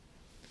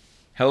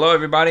Hello,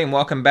 everybody, and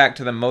welcome back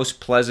to the Most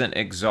Pleasant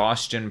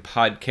Exhaustion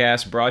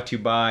podcast, brought to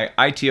you by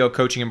ITO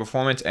Coaching and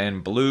Performance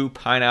and Blue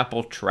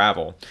Pineapple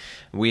Travel.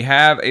 We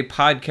have a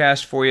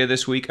podcast for you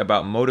this week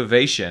about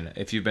motivation.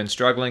 If you've been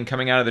struggling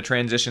coming out of the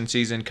transition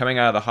season, coming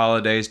out of the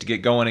holidays to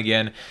get going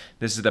again,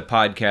 this is the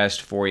podcast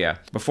for you.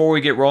 Before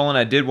we get rolling,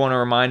 I did want to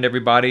remind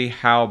everybody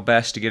how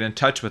best to get in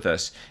touch with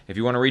us. If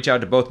you want to reach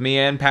out to both me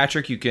and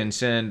Patrick, you can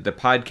send the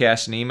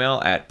podcast an email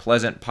at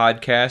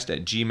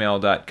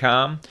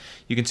pleasantpodcast@gmail.com.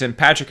 You can send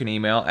Patrick an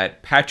email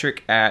at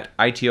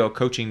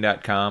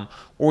patrick@itocoaching.com,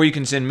 or you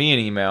can send me an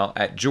email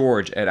at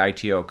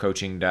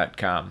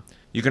george@itocoaching.com.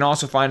 You can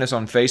also find us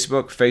on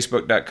Facebook,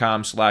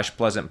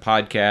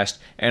 facebook.com/pleasantpodcast,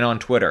 and on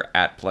Twitter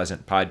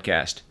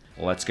 @pleasantpodcast.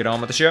 Let's get on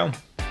with the show.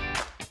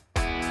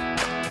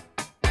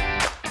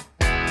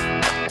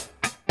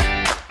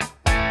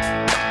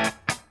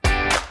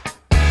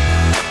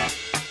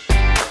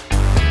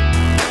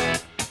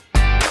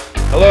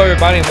 Hello,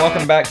 everybody, and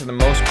welcome back to the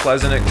Most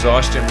Pleasant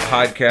Exhaustion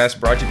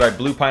podcast, brought to you by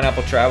Blue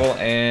Pineapple Travel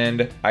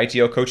and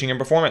ITO Coaching and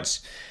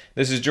Performance.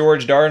 This is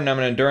George Darden. I'm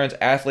an endurance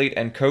athlete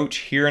and coach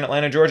here in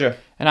Atlanta, Georgia.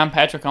 And I'm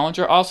Patrick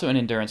Ollinger, also an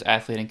endurance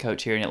athlete and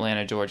coach here in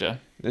Atlanta,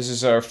 Georgia. This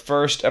is our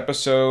first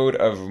episode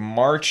of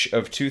March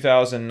of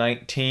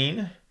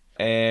 2019,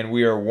 and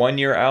we are 1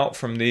 year out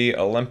from the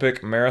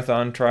Olympic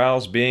marathon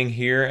trials being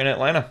here in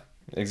Atlanta.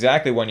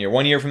 Exactly 1 year.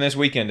 1 year from this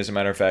weekend, as a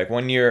matter of fact.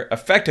 1 year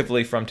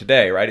effectively from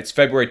today, right? It's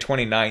February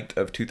 29th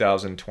of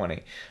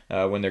 2020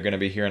 when they're going to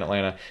be here in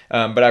Atlanta.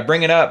 But I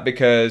bring it up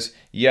because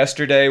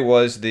yesterday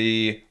was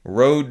the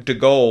Road to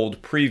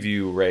Gold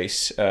preview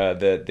race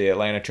that the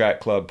Atlanta Track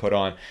Club put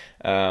on.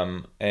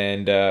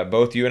 And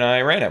both you and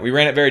I ran it. We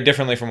ran it very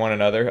differently from one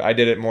another. I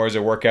did it more as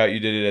a workout. You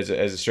did it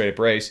as a straight-up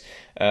race.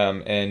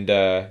 And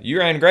you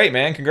ran great,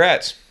 man.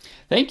 Congrats.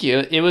 Thank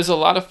you. It was a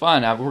lot of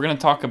fun. We're going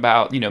to talk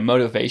about,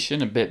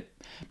 motivation a bit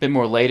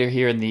more later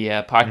here in the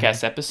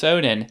podcast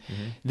episode, and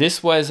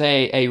this was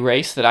a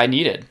race that I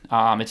needed.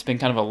 It's been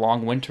kind of a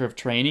long winter of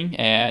training,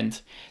 and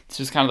this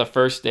was kind of the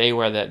first day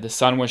where the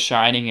sun was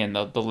shining and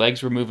the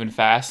legs were moving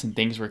fast and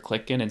things were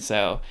clicking, and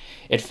so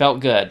it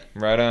felt good.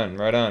 Right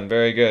on.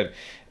 Very good.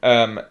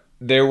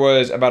 There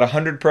was about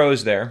 100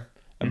 pros there.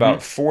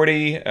 About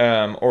 40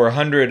 or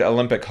 100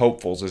 Olympic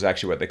hopefuls is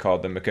actually what they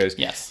called them, because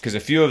a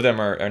few of them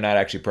are not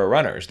actually pro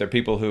runners. They're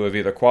people who have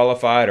either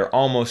qualified or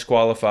almost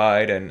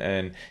qualified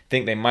and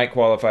think they might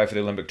qualify for the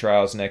Olympic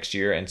trials next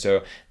year. And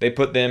so they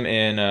put them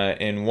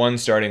in one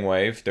starting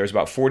wave. There's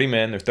about 40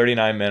 men. There's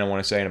 39 men, I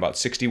want to say, and about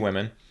 60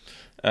 women.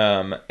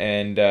 And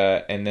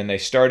then they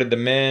started the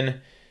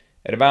men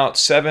at about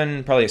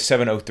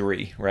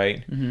 7:03,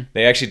 right?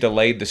 They actually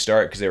delayed the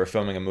start because they were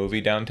filming a movie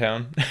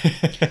downtown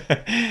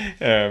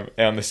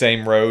on the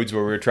same roads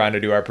where we were trying to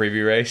do our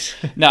preview race.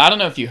 Now, I don't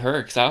know if you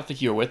heard, because I don't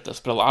think you were with us,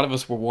 but a lot of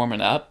us were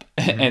warming up,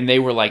 and they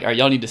were like,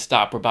 y'all need to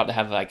stop. We're about to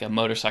have like a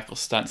motorcycle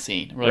stunt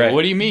scene. We're like, right.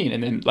 What do you mean?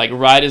 And then like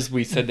right as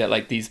we said that,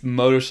 like these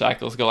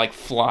motorcycles go like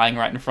flying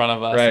right in front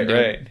of us.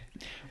 Right.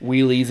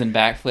 Wheelies and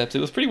backflips. It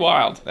was pretty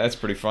wild. That's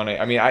pretty funny.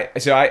 I mean,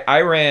 I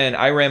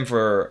ran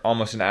for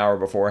almost an hour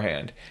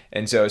beforehand,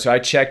 and so I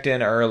checked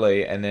in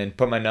early and then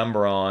put my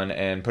number on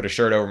and put a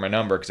shirt over my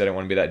number because I didn't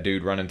want to be that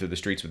dude running through the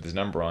streets with his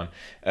number on,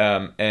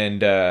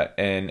 and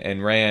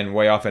ran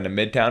way off into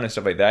Midtown and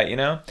stuff like that,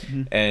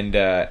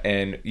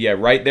 and yeah,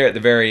 right there at the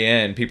very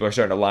end, people are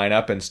starting to line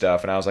up and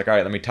stuff, and I was like, all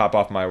right, let me top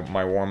off my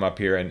warm up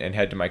here and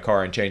head to my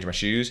car and change my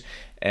shoes,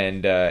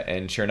 and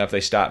sure enough,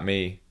 they stopped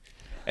me.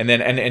 And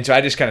then and so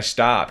I just kind of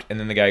stopped, and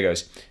then the guy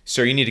goes,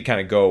 "Sir, you need to kind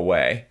of go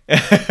away."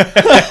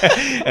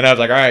 And I was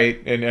like, "All right,"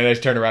 and I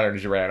just turned around and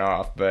just ran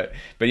off. But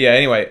yeah,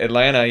 anyway,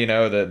 Atlanta,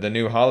 the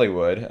new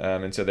Hollywood,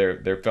 and so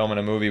they're filming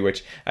a movie,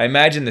 which I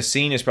imagine the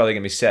scene is probably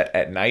gonna be set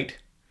at night,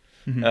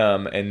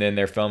 and then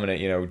they're filming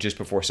it, just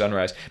before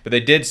sunrise. But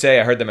they did say,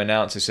 I heard them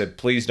announce, they said,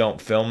 "Please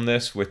don't film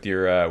this with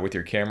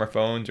your camera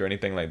phones or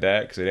anything like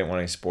that, because they didn't want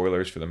any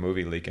spoilers for the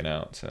movie leaking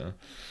out." So.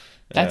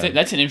 That's an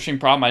interesting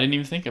problem I didn't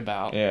even think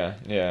about.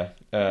 Yeah.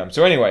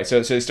 So anyway,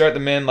 so they start the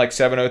men like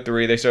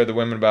 7:03. They started the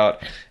women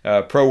about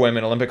pro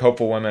women, Olympic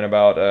hopeful women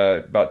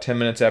about 10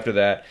 minutes after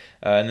that,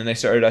 and then they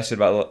started us at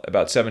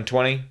about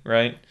 7:20,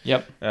 right?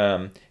 Yep.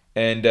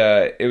 And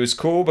it was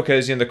cool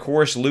because the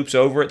course loops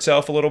over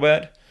itself a little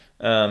bit,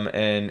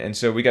 and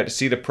so we got to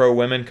see the pro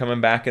women coming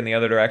back in the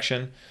other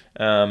direction,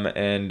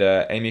 and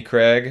Amy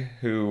Craig,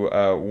 who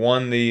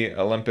won the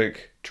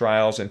Olympic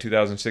trials in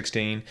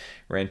 2016,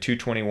 ran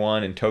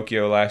 2:21 in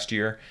Tokyo last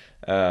year,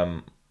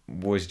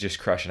 was just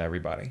crushing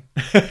everybody.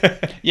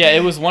 Yeah,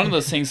 it was one of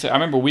those things. I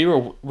remember we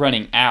were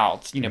running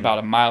out, about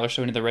a mile or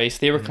so into the race.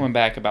 They were coming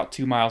back about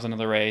 2 miles into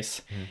the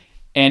race,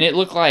 and it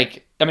looked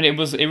like,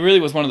 it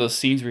really was one of those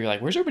scenes where you're like,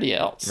 where's everybody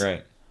else?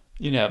 Right.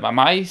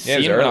 My it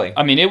was early.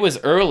 It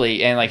was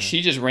early, and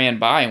she just ran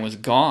by and was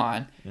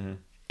gone.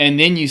 And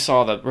then you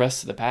saw the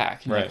rest of the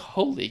pack. And you're like,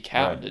 holy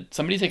cow, Right. Did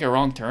somebody take a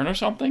wrong turn or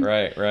something?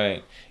 Right.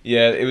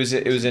 Yeah, it was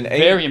an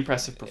very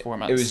impressive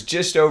performance. It was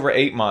just over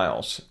 8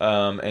 miles,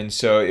 and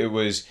so it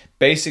was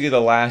basically the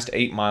last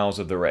 8 miles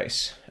of the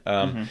race.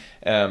 But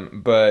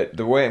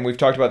the way, and we've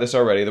talked about this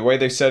already, the way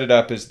they set it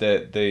up is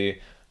that the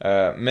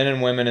Men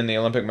and women in the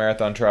Olympic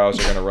marathon trials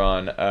are going to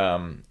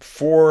run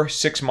 4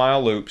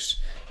 6-mile loops,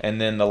 and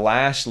then the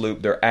last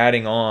loop they're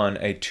adding on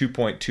a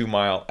 2.2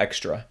 mile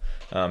extra.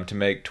 To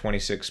make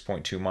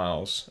 26.2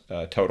 miles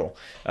total.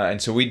 And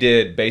so we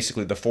did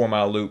basically the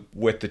 4-mile loop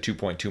with the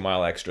 2.2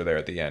 mile extra there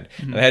at the end.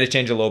 Mm-hmm. I had to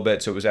change a little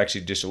bit, so it was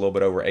actually just a little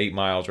bit over 8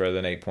 miles rather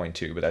than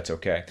 8.2, but that's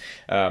okay.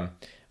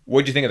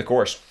 What did you think of the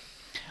course?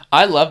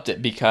 I loved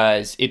it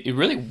because it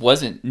really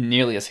wasn't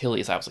nearly as hilly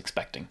as I was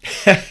expecting.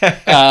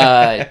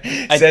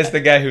 Says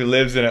the guy who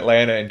lives in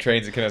Atlanta and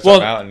trains at Kennesaw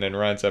Mountain and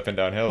runs up and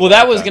down hills. Well,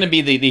 that was going to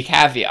be the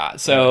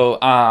caveat. So,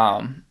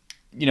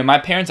 my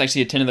parents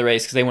actually attended the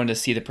race because they wanted to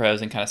see the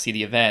pros and kind of see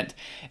the event.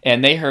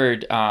 And they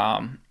heard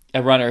a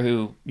runner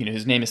who,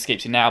 his name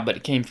escapes me now, but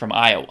it came from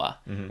Iowa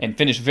and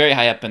finished very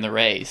high up in the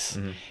race.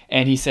 Mm-hmm.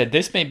 And he said,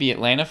 this may be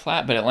Atlanta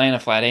flat, but Atlanta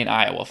flat ain't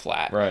Iowa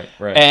flat.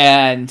 Right.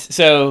 And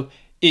so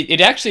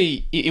it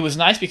actually was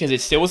nice because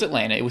it still was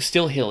Atlanta. It was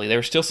still hilly. There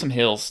were still some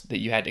hills that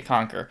you had to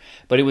conquer,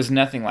 but it was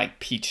nothing like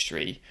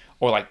Peachtree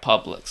or like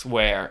Publix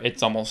where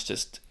it's almost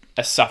just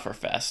a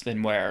sufferfest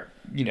and where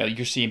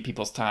you're seeing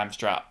people's times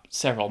drop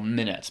several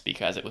minutes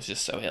because it was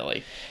just so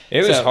hilly.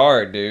 It was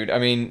hard, dude. I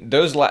mean,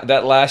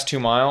 that last 2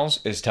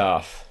 miles is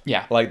tough.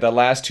 Yeah, like the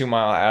last 2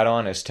 mile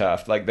add-on is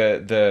tough. Like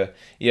Rich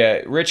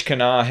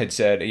Kanah had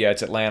said,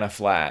 it's Atlanta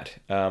flat,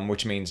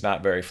 which means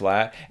not very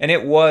flat, and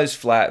it was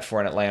flat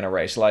for an Atlanta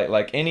race.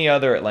 Like any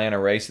other Atlanta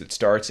race that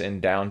starts in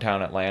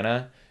downtown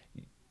Atlanta.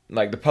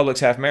 Like the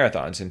Publix half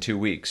marathons in 2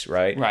 weeks,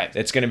 right? Right.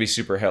 It's going to be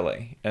super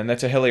hilly, and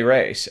that's a hilly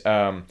race.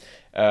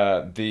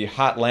 The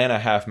Hot Atlanta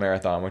half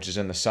marathon, which is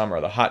in the summer,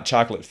 the Hot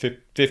Chocolate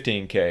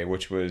 15K,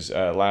 which was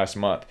last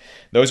month.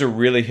 Those are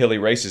really hilly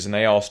races, and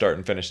they all start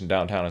and finish in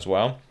downtown as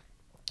well.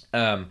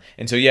 And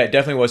so, it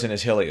definitely wasn't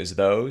as hilly as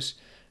those,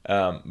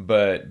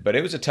 but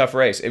it was a tough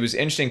race. It was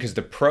interesting because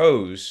the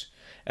pros.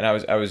 And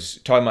I was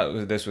talking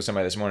about this with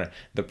somebody this morning.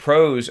 The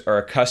pros are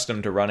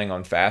accustomed to running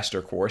on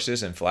faster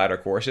courses and flatter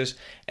courses,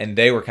 and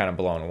they were kind of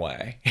blown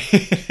away.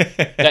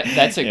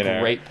 That's a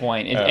great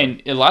point.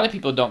 And a lot of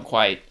people don't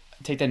quite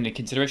take that into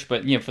consideration.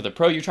 But for the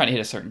pro, you're trying to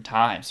hit a certain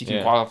time so you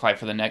can qualify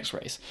for the next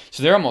race.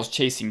 So they're almost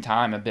chasing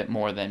time a bit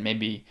more than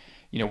maybe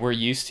we're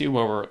used to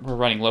where we're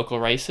running local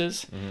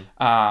races.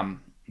 Mm-hmm.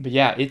 But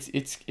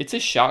it's a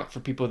shock for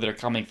people that are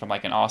coming from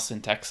like an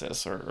Austin,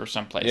 Texas, or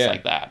someplace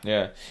like that.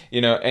 Yeah,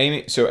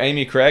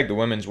 Amy Craig, the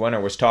women's winner,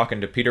 was talking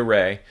to Peter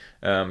Ray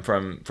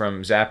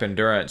from Zap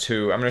Endurance,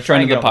 who I'm going to try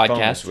and get on the phone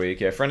this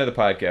week. Yeah, friend of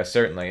the podcast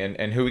certainly,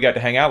 and who we got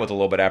to hang out with a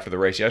little bit after the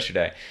race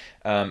yesterday.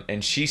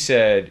 And she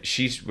said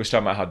she was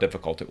talking about how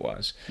difficult it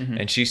was,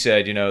 and she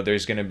said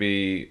there's going to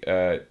be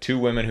 2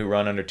 women who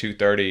run under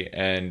 2:30,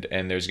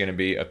 and there's going to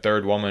be a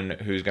third woman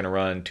who's going to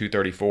run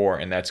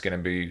 2:34, and that's going to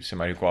be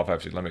somebody who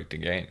qualifies for the Olympic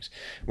Games,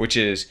 which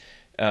is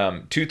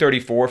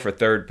 2:34 for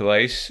third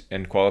place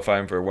and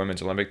qualifying for a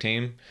women's Olympic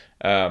team.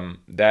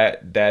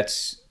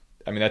 That's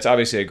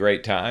obviously a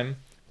great time,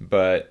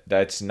 but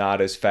that's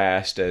not as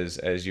fast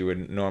as you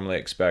would normally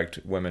expect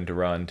women to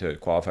run to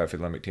qualify for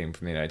the Olympic team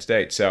from the United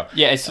States. So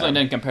it certainly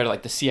doesn't compare to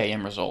like the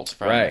CIM results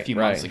from a few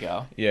months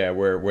ago. Yeah,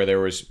 where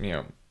there was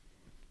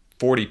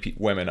 40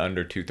 women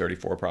under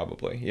 2:34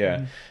 probably.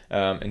 Yeah.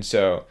 Mm-hmm. And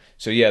so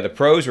the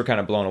pros were kind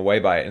of blown away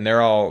by it, and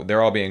they're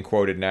all being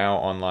quoted now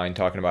online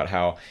talking about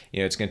how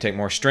it's going to take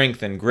more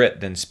strength and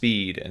grit than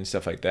speed and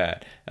stuff like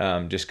that.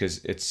 Just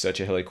because it's such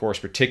a hilly course,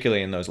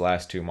 particularly in those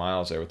last 2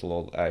 miles there with the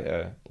little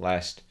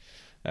last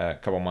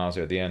couple miles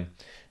there at the end.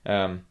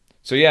 It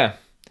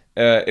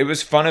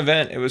was a fun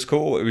event. It was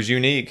cool. It was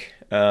unique.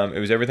 It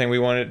was everything we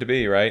wanted it to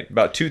be, right?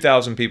 About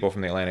 2,000 people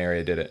from the Atlanta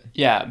area did it.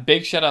 Yeah,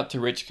 big shout out to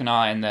Rich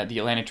Kanah and the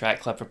Atlanta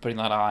Track Club for putting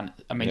that on.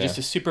 Just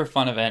a super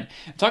fun event.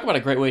 Talk about a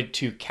great way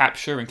to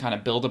capture and kind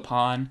of build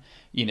upon,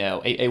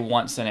 a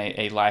once in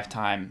a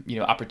lifetime,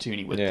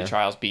 opportunity with the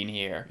trials being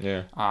here.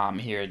 Yeah.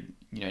 Here,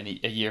 in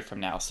a year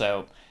from now.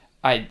 So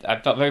I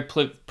felt very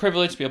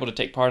privileged to be able to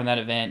take part in that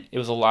event. It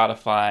was a lot of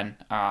fun.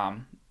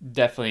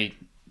 Definitely,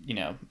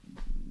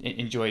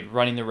 enjoyed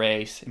running the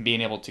race and being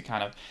able to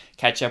kind of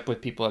catch up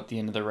with people at the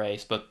end of the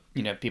race, but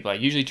people I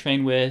usually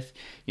train with,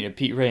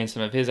 Pete Ray and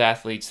some of his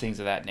athletes, things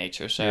of that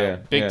nature. So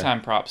big time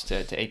props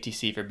to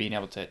ATC for being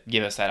able to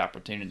give us that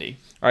opportunity.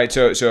 All right,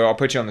 so I'll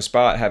put you on the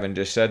spot having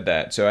just said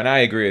that. So, and I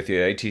agree with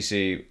you.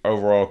 ATC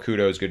overall,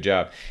 kudos, good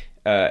job.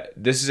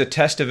 This is a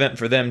test event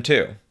for them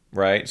too,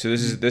 right? So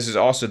this is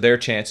also their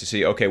chance to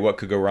see, okay, what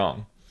could go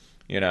wrong?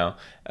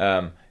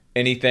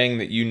 Anything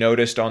that you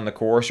noticed on the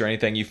course or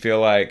anything you feel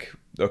like,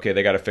 okay,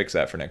 they got to fix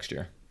that for next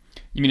year?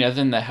 You mean other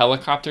than the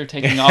helicopter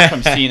taking off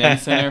from CNN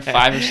Center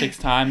 5 or 6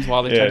 times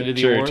while they try to do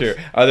the awards? True.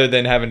 Other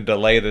than having to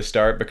delay the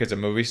start because of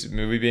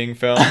movie being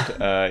filmed,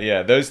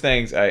 those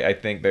things I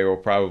think they will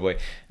probably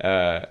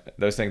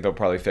they'll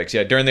probably fix.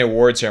 Yeah, during the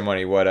award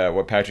ceremony,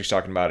 what Patrick's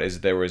talking about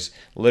is there was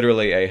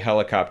literally a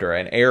helicopter,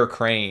 an air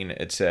crane,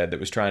 it said, that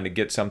was trying to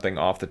get something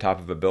off the top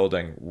of a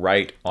building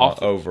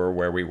over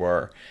where we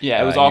were.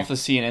 Yeah, it was off the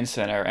CNN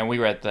Center, and we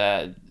were at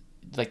the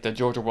like the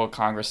Georgia World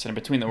Congress Center,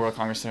 between the World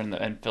Congress Center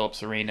and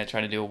Phillips Arena,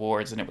 trying to do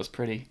awards, and it was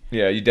pretty.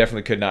 Yeah, you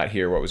definitely could not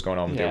hear what was going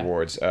on with the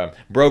awards.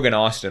 Brogan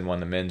Austin won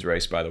the men's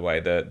race, by the way,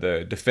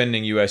 the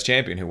defending U.S.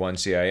 champion who won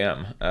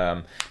CIM.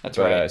 That's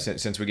right.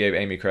 Since we gave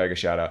Amy Craig a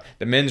shout out,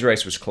 the men's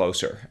race was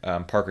closer.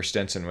 Parker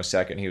Stinson was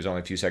second; he was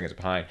only a few seconds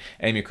behind.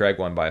 Amy Craig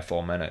won by a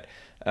full minute.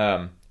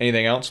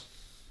 Anything else?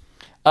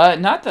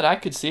 Not that I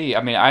could see.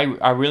 I mean,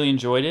 I really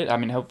enjoyed it. I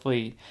mean,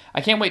 hopefully,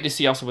 I can't wait to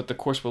see also what the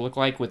course will look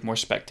like with more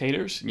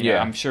spectators. You know,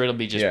 I'm sure it'll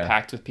be just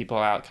packed with people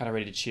out, kind of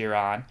ready to cheer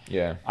on.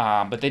 Yeah.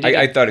 But they did.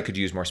 I thought it could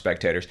use more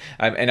spectators,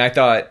 and I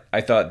thought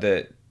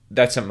that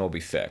that's something that'll be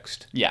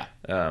fixed. Yeah.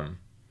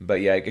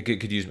 But yeah, it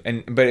could use,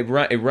 but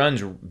it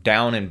runs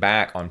down and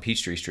back on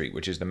Peachtree Street,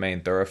 which is the main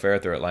thoroughfare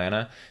through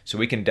Atlanta. So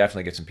we can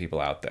definitely get some people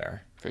out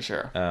there for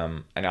sure.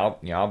 And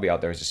I'll be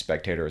out there as a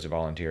spectator, as a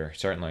volunteer,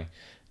 certainly.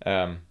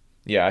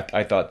 Yeah,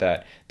 I thought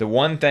that. The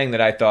one thing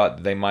that I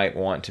thought they might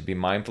want to be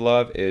mindful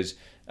of is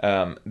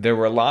there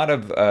were a lot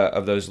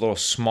of those little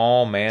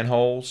small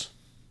manholes.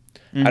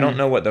 Mm-hmm. I don't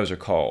know what those are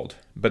called,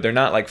 but they're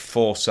not like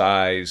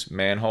full-size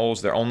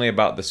manholes. They're only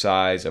about the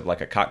size of like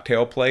a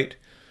cocktail plate.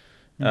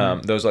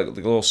 Mm-hmm. Those like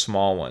little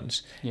small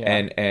ones. Yeah.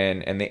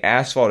 And the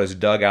asphalt is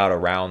dug out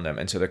around them,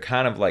 and so they're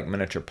kind of like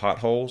miniature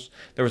potholes.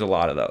 There was a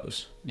lot of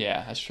those.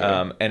 Yeah, that's true.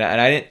 And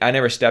I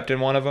never stepped in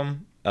one of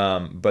them.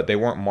 But they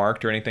weren't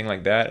marked or anything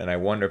like that, and I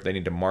wonder if they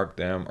need to mark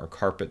them or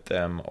carpet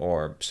them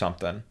or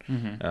something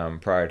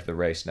prior to the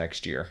race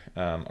next year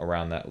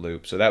around that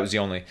loop. So that was the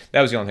only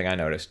thing I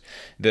noticed.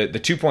 The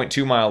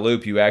 2.2 mile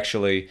loop, you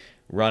actually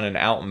run an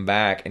out and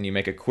back, and you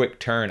make a quick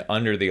turn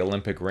under the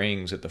Olympic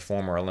rings at the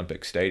former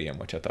Olympic Stadium,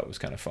 which I thought was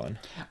kind of fun.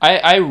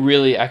 I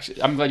really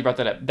I'm glad you brought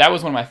that up. That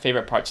was one of my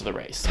favorite parts of the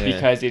race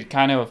because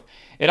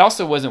it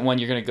also wasn't one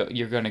you're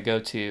gonna go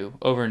to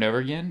over and over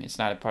again. It's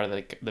not a part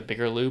of the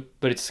bigger loop,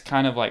 but it's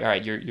kind of like, all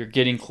right, you're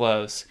getting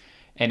close,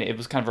 and it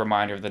was kind of a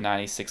reminder of the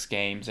 '96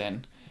 games,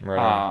 and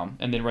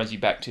and then runs you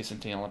back to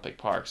Centennial Olympic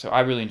Park. So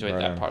I really enjoyed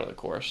that part of the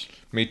course.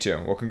 Me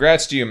too. Well,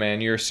 congrats to you, man.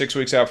 You're 6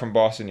 weeks out from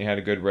Boston. You had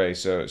a good race,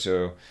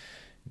 so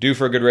due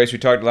for a good race. We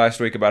talked last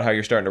week about how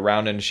you're starting to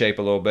round into shape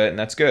a little bit, and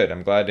that's good.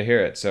 I'm glad to hear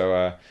it.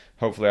 So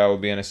hopefully I will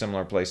be in a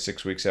similar place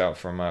 6 weeks out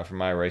from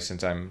my race,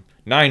 since I'm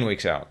 9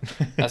 weeks out.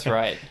 That's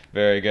right.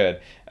 Very good.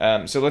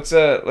 So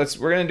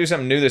we're gonna do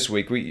something new this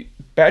week.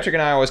 Patrick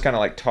and I always kind of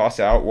like toss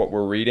out what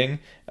we're reading,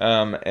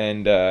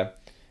 and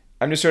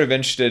I'm just sort of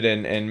interested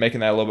in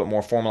making that a little bit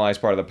more formalized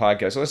part of the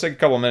podcast. So let's take a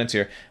couple of minutes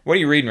here. What are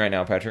you reading right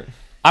now, Patrick?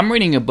 I'm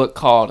reading a book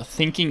called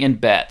Thinking in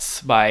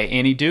Bets by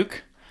Annie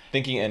Duke.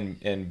 Thinking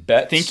in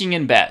Bets? Thinking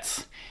in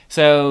Bets.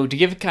 So to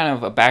give kind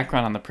of a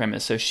background on the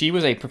premise, so she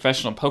was a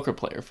professional poker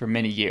player for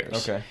many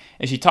years. Okay.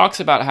 And she talks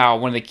about how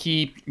one of the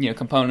key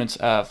components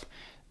of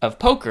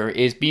poker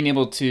is being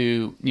able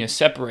to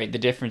separate the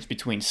difference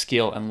between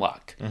skill and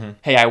luck. Mm-hmm.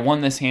 Hey, I won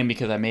this hand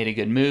because I made a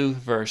good move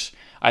versus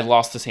I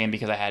lost this hand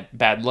because I had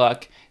bad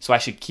luck. So I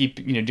should keep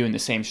doing the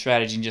same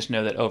strategy and just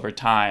know that over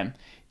time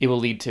it will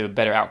lead to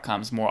better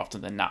outcomes more often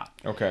than not.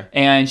 Okay.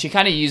 And she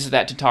kind of uses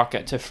that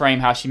to frame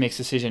how she makes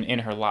decisions in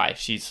her life.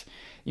 She's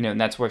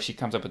and that's where she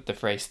comes up with the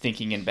phrase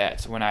thinking in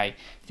bets. When I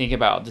think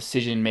about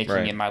decision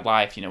making in my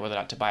life, whether or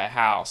not to buy a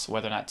house,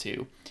 whether or not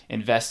to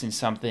invest in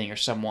something or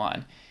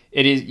someone,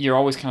 you're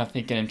always kind of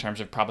thinking in terms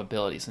of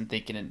probabilities and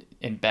thinking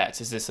in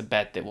bets. Is this a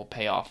bet that will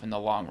pay off in the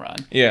long run?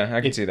 Yeah, I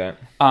can see that.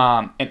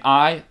 And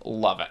I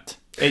love it.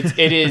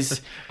 It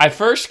is. I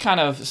first kind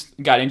of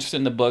got interested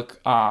in the book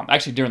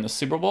actually during the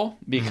Super Bowl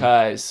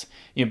because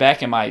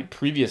back in my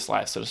previous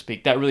life, so to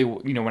speak, that really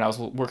when I was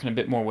working a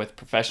bit more with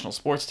professional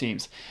sports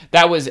teams,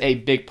 that was a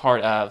big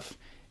part of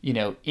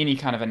any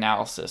kind of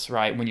analysis,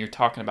 right? When you're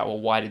talking about,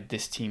 well, why did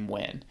this team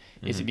win?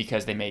 Is it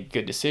because they made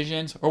good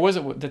decisions, or was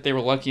it that they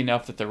were lucky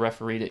enough that the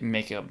referee didn't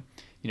make a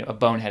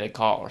boneheaded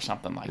call or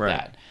something like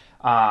that?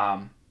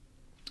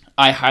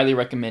 I highly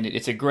recommend it.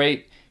 It's a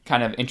great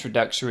kind of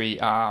introductory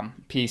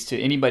piece to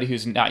anybody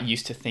who's not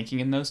used to thinking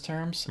in those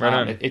terms.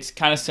 It's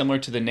kind of similar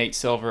to the Nate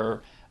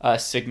Silver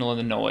Signal and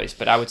the Noise,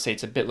 but I would say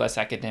it's a bit less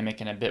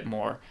academic and a bit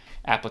more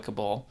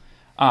applicable.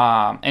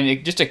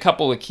 Just a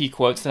couple of key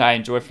quotes that I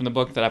enjoyed from the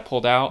book that I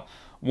pulled out.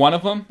 One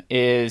of them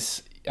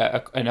is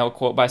an old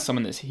quote by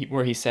someone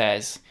where he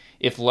says,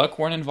 "If luck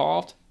weren't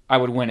involved, I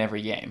would win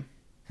every game."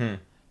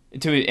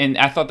 And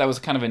I thought that was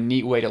kind of a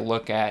neat way to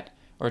look at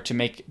or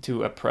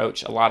to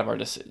approach a lot of our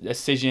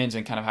decisions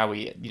and kind of how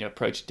we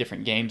approach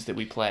different games that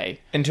we play.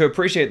 And to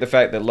appreciate the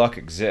fact that luck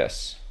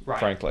exists,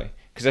 frankly.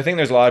 Because I think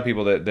there's a lot of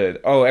people that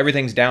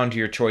everything's down to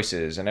your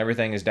choices and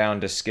everything is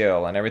down to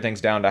skill and everything's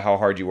down to how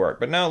hard you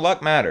work. But no,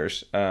 luck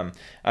matters. I'm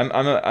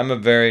a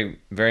very,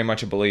 very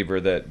much a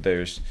believer that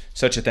there's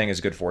such a thing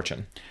as good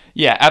fortune.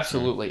 Yeah,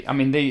 absolutely. I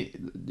mean,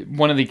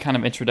 one of the kind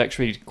of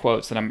introductory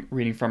quotes that I'm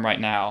reading from right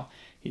now,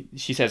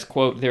 she says,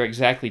 quote, "There are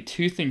exactly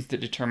two things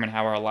that determine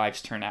how our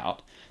lives turn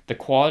out: the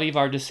quality of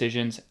our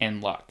decisions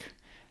and luck.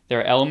 There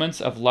are elements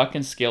of luck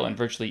and skill in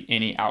virtually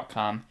any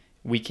outcome.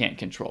 We can't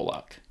control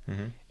luck."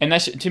 Mm-hmm. And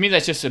to me,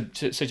 that's just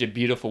such a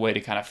beautiful way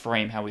to kind of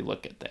frame how we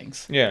look at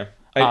things. Yeah,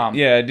 I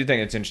do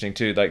think it's interesting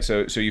too. Like,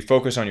 so you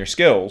focus on your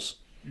skills,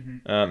 Mm-hmm.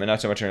 and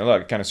not so much on your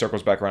luck. It kind of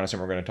circles back around to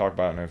something we're going to talk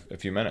about in a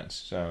few minutes.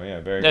 So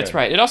yeah, very That's good.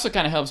 right. It also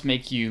kind of helps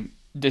make you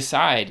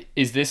decide,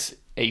 is this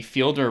a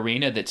field or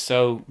arena that's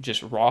so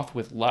just wroth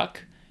with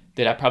luck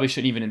that I probably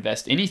shouldn't even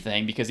invest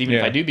anything, because even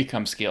if Yeah. I do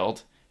become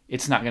skilled,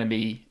 it's not going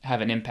to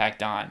have an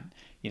impact on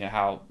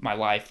how my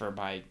life or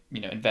my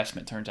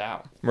investment turns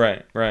out.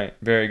 Right, right.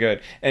 Very good.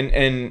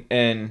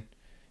 And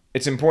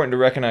it's important to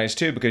recognize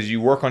too, because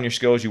you work on your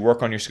skills, you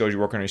work on your skills, you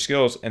work on your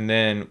skills, and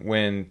then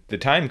when the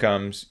time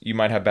comes, you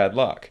might have bad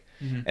luck.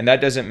 Mm-hmm. And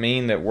that doesn't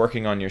mean that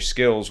working on your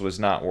skills was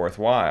not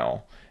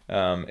worthwhile.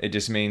 It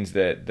just means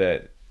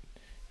that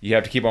you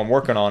have to keep on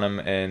working on them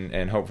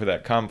and hope for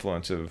that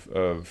confluence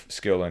of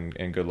skill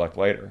and good luck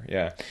later.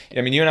 Yeah. I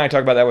mean, you and I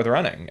talk about that with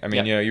running. I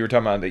mean, Yep. you were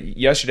talking about that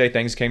yesterday,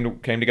 things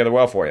came together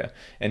well for you.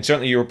 And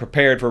certainly you were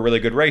prepared for a really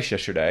good race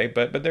yesterday,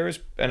 but there was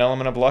an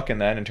element of luck in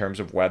that in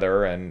terms of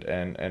weather and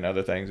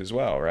other things as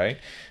well, right?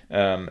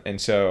 And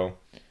so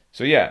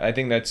yeah, I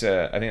think that's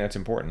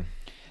important.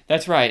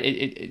 That's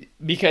right.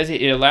 Because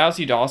it allows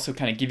you to also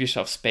kind of give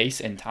yourself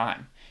space and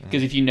time.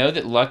 Because if you know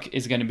that luck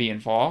is going to be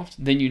involved,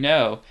 then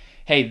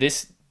hey,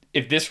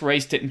 if this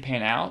race didn't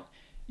pan out,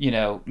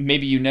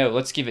 maybe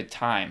let's give it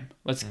time.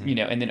 Let's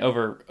and then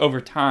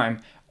over time,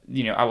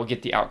 I will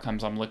get the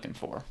outcomes I'm looking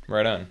for.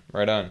 Right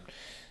on.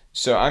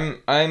 So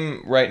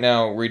I'm right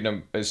now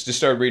just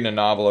started reading a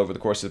novel over the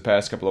course of the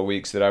past couple of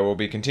weeks that I will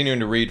be continuing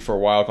to read for a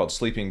while, called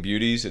Sleeping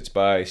Beauties. It's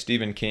by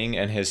Stephen King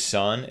and his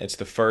son. It's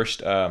the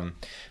first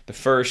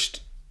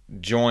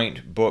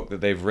joint book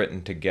that they've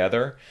written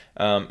together,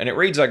 and it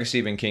reads like a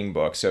Stephen King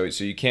book, so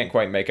you can't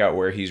quite make out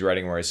where he's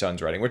writing, where his son's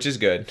writing, which is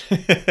good.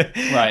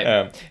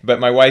 Right.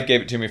 But my wife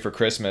gave it to me for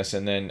Christmas,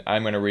 and then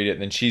I'm going to read it,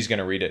 and then she's going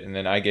to read it, and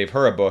then I gave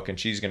her a book, and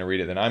she's going to read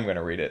it, then I'm going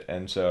to read it.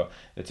 And so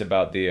it's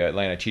about the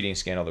Atlanta cheating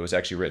scandal that was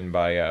actually written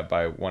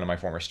by one of my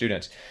former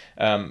students.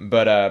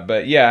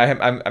 But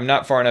yeah, I'm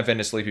not far enough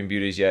into Sleeping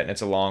Beauties yet, and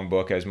it's a long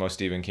book, as most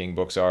Stephen King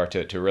books are,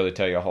 to really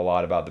tell you a whole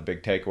lot about the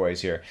big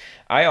takeaways here.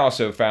 I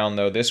also found,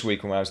 though, this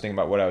week when I was thinking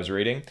about what I was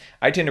reading,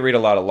 I tend to read a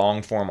lot of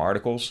long form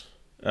articles.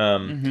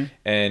 And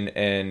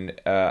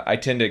I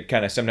tend to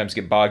kind of sometimes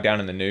get bogged down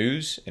in the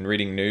news and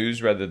reading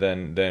news rather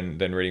than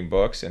reading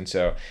books. And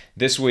so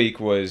this week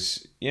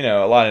was,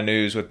 a lot of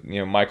news with,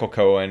 Michael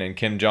Cohen and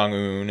Kim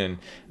Jong-un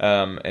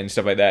and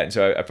stuff like that. And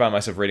so I found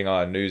myself reading a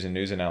lot of news and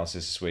news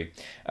analysis this week.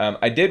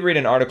 I did read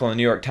an article in the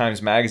New York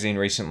Times Magazine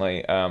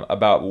recently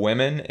about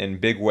women in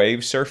big wave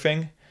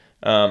surfing.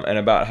 And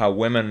about how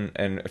women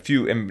and a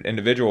few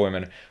individual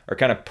women are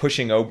kind of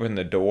pushing open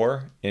the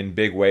door in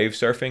big wave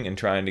surfing and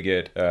trying to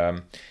get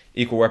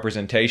equal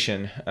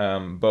representation,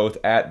 both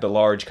at the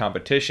large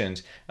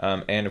competitions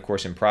and, of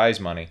course, in prize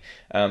money.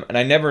 And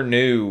I never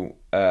knew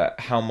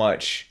how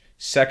much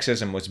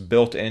sexism was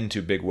built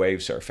into big wave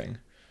surfing.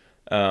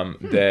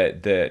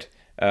 That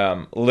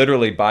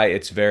literally by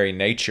its very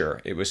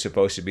nature, it was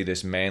supposed to be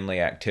this manly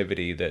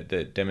activity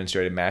that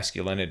demonstrated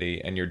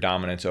masculinity and your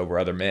dominance over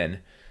other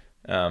men.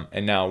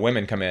 And now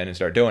women come in and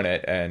start doing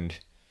it, and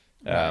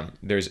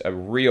there's a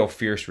real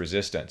fierce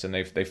resistance, and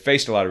they've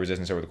faced a lot of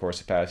resistance over the course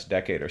of the past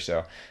decade or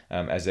so,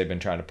 as they've been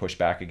trying to push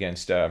back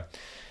against the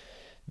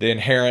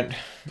inherent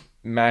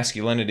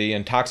masculinity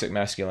and toxic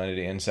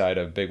masculinity inside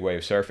of big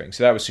wave surfing.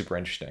 So that was super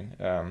interesting.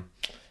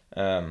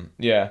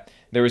 Yeah,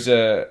 there was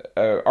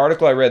a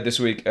article I read this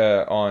week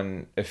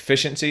on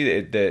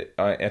efficiency that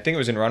I think it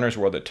was in Runner's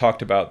World, that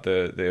talked about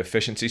the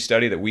efficiency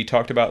study that we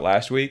talked about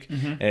last week,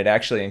 and it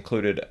actually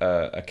included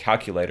a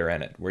calculator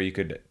in it where you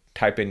could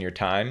type in your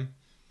time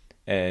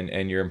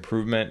and your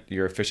improvement,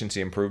 your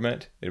efficiency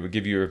improvement. It would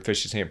give you your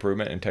efficiency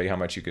improvement and tell you how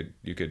much you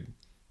could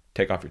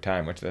take off your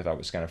time, which I thought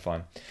was kind of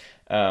fun.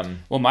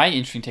 Well, my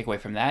interesting takeaway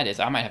from that is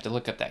I might have to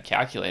look up that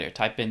calculator,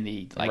 type in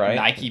the right?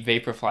 Nike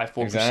Vaporfly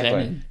 4%.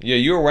 Exactly. Yeah,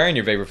 you were wearing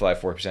your Vaporfly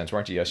 4%,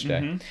 weren't you,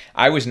 yesterday? Mm-hmm.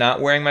 I was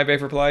not wearing my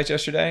Vaporflies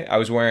yesterday. I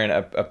was wearing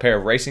a pair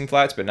of racing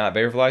flats, but not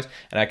Vaporflies,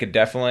 and I could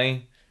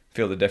definitely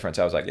feel the difference.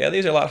 I was like, yeah,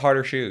 these are a lot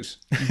harder shoes.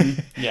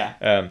 Mm-hmm.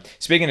 Yeah.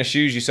 Speaking of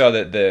shoes, you saw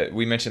that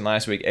we mentioned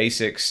last week,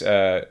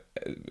 ASICS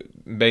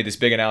made this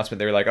big announcement.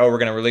 They were like, we're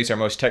going to release our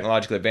most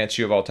technologically advanced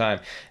shoe of all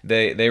time.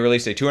 They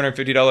released a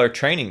 $250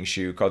 training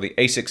shoe called the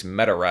ASICS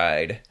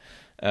MetaRide.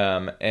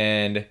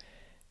 And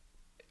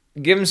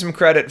give them some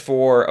credit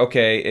for,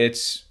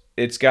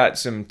 it's got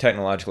some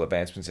technological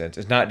advancements in it.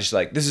 It's not just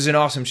like, this is an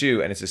awesome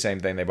shoe, and it's the same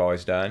thing they've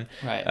always done.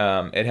 Right.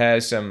 It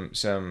has some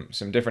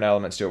different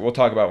elements to it. We'll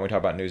talk about when we talk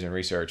about news and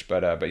research,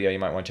 but yeah, you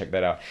might want to check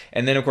that out.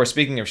 And then, of course,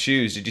 speaking of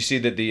shoes, did you see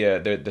that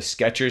the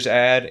Skechers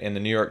ad in the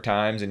New York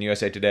Times and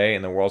USA Today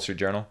and the Wall Street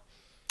Journal?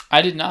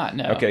 I did not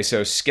know. Okay,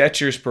 so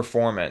Skechers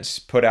Performance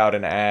put out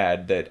an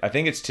ad that I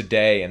think it's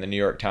today in the New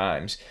York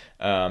Times,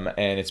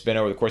 and it's been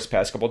over the course of the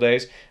past couple of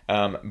days,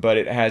 but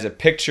it has a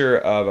picture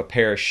of a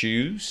pair of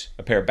shoes,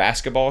 a pair of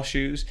basketball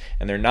shoes,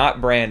 and they're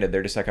not branded,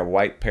 they're just like a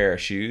white pair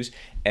of shoes,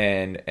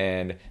 and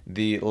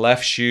the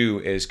left shoe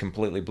is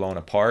completely blown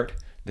apart,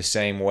 the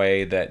same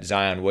way that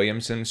Zion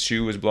Williamson's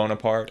shoe was blown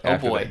apart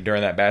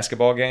during that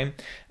basketball game.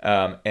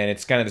 And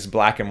it's kind of this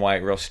black and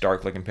white, real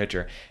stark looking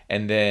picture.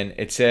 And then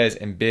it says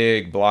in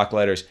big block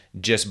letters,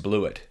 "Just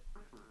blew it."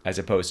 as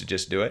opposed to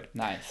just do it.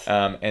 Nice.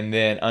 And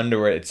then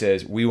under it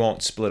says, "We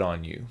won't split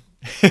on you."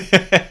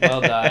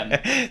 Well done.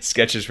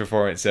 Skechers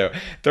Performance. So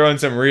throwing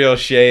some real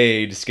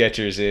shade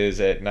Skechers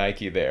is at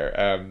Nike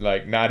there.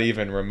 Like not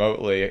even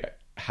remotely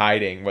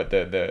hiding what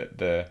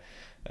the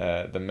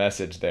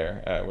message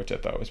there, which I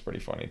thought was pretty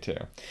funny too.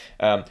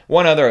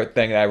 One other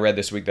thing that I read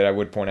this week that I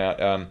would point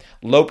out,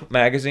 Lope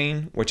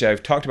magazine, which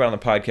I've talked about on the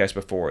podcast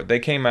before, they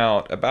came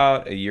out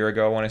about a year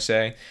ago, I want to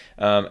say,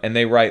 and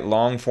they write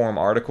long form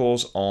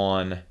articles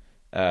on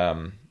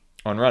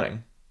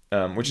running,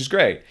 which is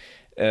great.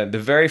 The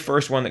very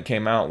first one that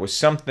came out was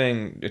titled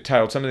something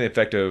to the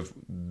effect of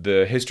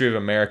 "The History of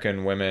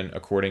American Women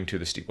According to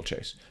the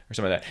Steeplechase" or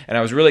something like that. And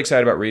I was really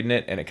excited about reading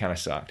it, and it kind of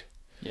sucked.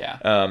 Yeah.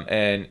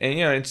 And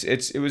you know,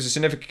 it was a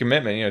significant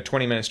commitment. You know,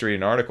 20 minutes to read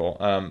an article.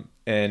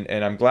 And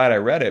I'm glad I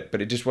read it,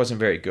 but it just wasn't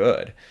very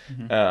good.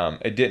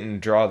 Mm-hmm. It didn't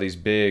draw these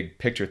big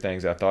picture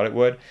things I thought it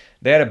would.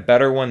 They had a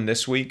better one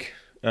this week.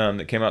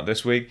 That came out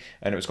this week,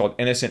 and it was called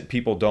 "Innocent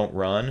People Don't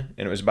Run,"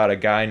 and it was about a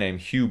guy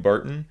named Hugh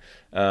Burton,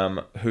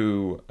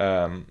 who,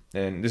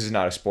 and this is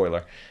not a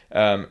spoiler,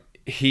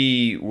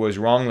 he was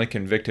wrongly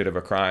convicted of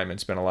a crime and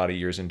spent a lot of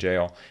years in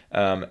jail,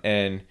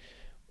 and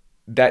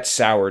that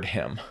soured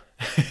him,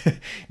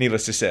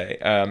 needless to say,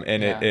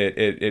 and yeah.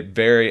 it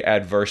very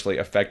adversely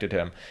affected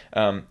him.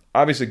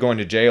 Obviously, going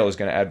to jail is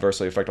going to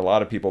adversely affect a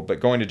lot of people,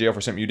 but going to jail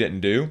for something you didn't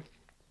do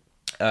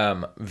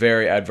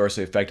very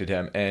adversely affected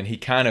him, and he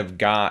kind of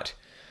got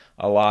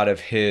a lot of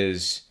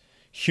his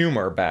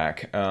humor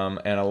back,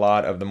 and a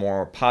lot of the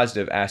more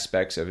positive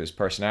aspects of his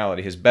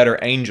personality. His better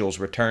angels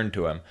returned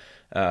to him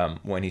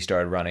when he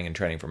started running and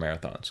training for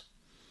marathons.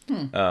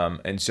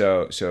 And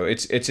so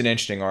it's an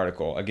interesting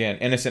article. Again,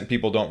 "Innocent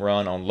People Don't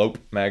Run" on Lope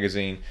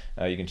magazine.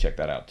 You can check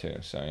that out too.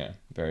 So yeah,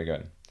 very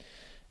good.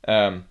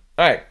 All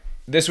right.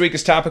 This week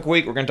is Topic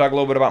Week. We're going to talk a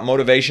little bit about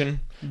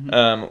motivation.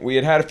 Mm-hmm. We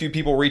had a few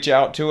people reach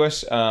out to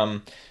us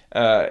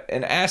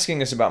and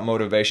asking us about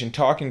motivation,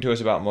 talking to us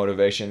about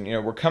motivation. You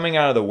know, we're coming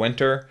out of the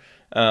winter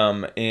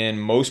in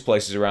most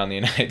places around the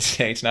United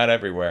States, not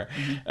everywhere.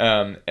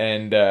 Mm-hmm.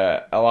 And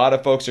a lot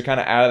of folks are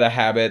kind of out of the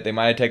habit. They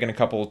might have taken a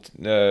couple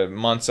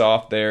months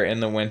off there in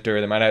the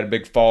winter. They might have had a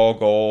big fall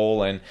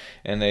goal and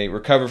they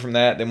recover from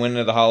that. They went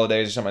into the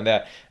holidays or something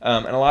like that.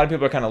 And a lot of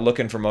people are kind of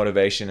looking for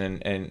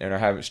motivation and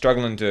are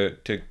struggling to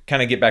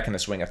kind of get back in the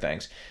swing of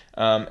things.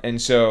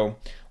 And so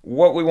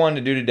what we wanted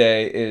to do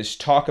today is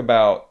talk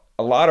about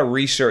a lot of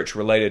research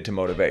related to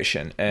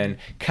motivation, and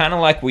kind of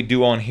like we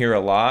do on here a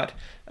lot.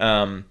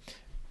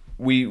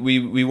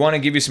 We want to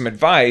give you some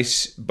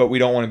advice, but we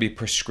don't want to be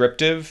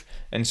prescriptive.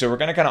 And so we're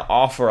going to kind of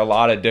offer a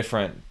lot of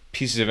different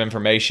pieces of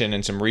information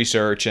and some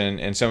research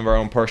and some of our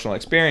own personal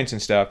experience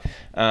and stuff.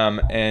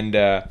 And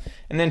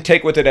then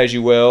take with it as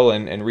you will,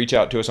 and reach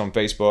out to us on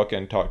Facebook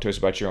and talk to us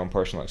about your own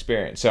personal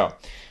experience. So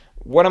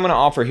what I'm going to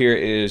offer here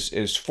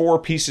is 4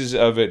 pieces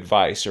of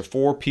advice, or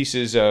 4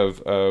 pieces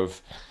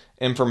of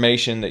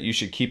information that you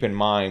should keep in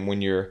mind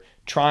when you're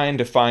trying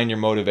to find your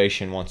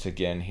motivation once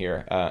again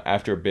here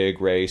after a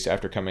big race,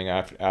 after coming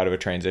out of a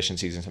transition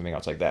season, something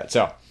else like that.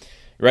 So,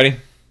 you ready?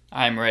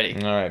 I'm ready.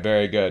 All right,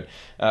 very good.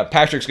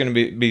 Patrick's going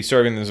to be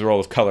serving this role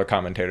of color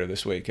commentator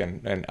this week,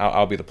 and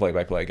I'll be the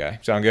play-by-play guy.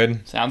 Sound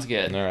good? Sounds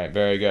good. All right,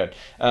 very good.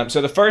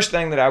 So the first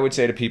thing that I would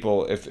say to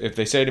people, if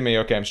they say to me,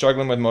 okay, I'm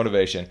struggling with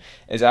motivation,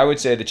 is I would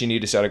say that you need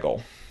to set a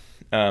goal.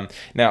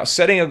 Now,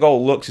 setting a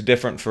goal looks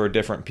different for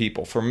different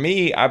people. For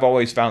me, I've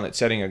always found that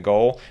setting a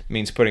goal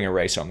means putting a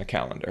race on the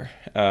calendar.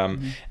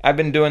 I've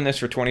been doing this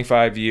for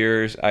 25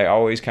 years. I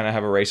always kind of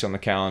have a race on the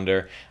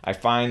calendar. I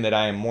find that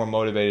I am more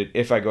motivated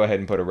if I go ahead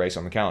and put a race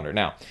on the calendar.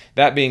 Now,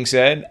 that being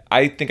said,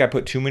 I think I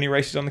put too many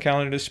races on the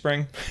calendar this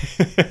spring.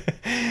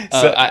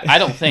 I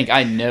don't think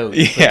I know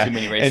you put too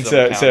many races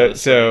on the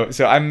calendar.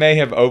 So I may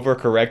have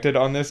overcorrected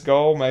on this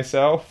goal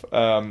myself.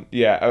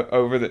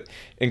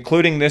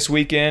 Including this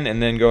weekend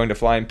and then going to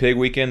Flying Pig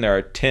weekend, there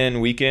are 10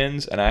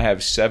 weekends and I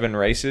have 7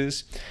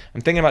 races.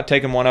 I'm thinking about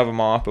taking one of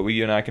them off, but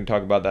you and I can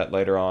talk about that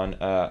later on.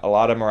 A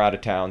lot of them are out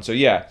of town. So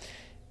yeah,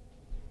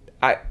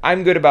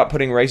 I'm good about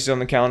putting races on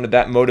the calendar.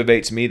 That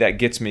motivates me. That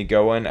gets me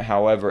going.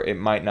 However, it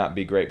might not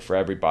be great for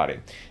everybody.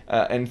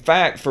 In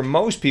fact, for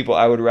most people,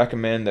 I would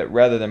recommend that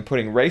rather than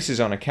putting races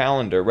on a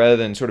calendar, rather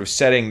than sort of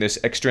setting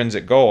this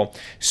extrinsic goal,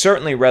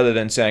 certainly rather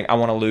than saying, I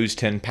want to lose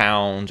 10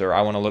 pounds or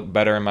I want to look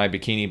better in my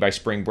bikini by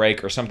spring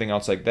break or something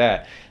else like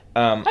that.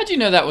 How'd you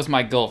know that was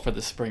my goal for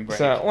the spring break?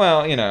 So,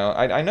 well, you know,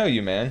 I know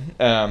you, man.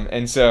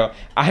 And so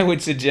I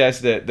would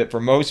suggest that for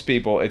most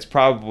people, it's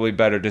probably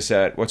better to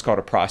set what's called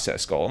a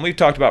process goal. And we've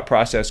talked about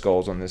process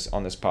goals on this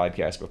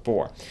podcast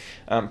before.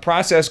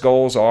 Process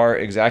goals are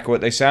exactly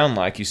what they sound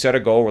like. You set a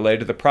goal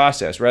related to the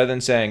process. Rather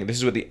than saying, this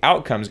is what the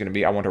outcome is going to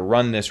be, I want to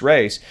run this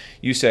race,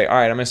 you say, all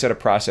right, I'm going to set a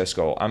process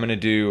goal. I'm going to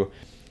do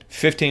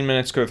 15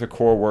 minutes worth of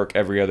core work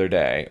every other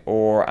day,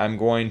 or I'm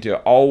going to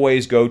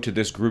always go to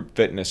this group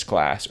fitness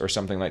class or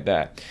something like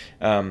that.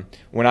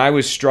 When I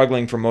was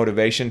struggling for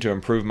motivation to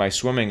improve my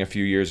swimming a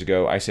few years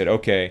ago, I said,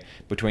 okay,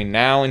 between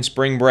now and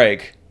spring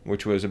break,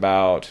 which was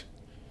about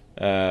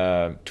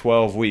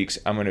 12 weeks,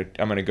 I'm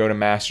gonna go to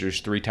Masters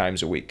 3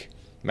 times a week.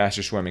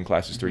 master swimming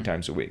classes 3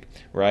 times a week,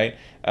 right?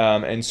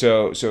 And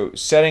so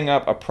setting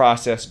up a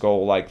process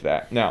goal like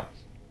that. Now,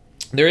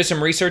 there is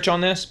some research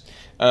on this.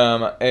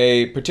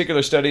 A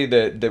particular study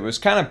that was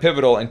kind of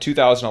pivotal in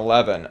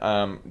 2011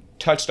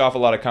 touched off a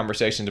lot of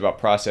conversations about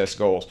process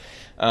goals.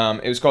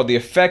 It was called The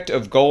Effect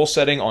of Goal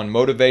Setting on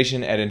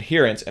Motivation and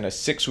Adherence in a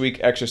 6-Week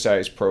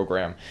Exercise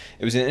Program.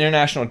 It was in the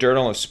International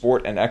Journal of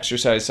Sport and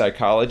Exercise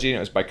Psychology, and it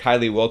was by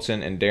Kylie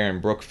Wilson and Darren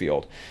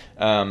Brookfield.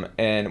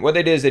 And what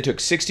they did is they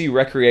took 60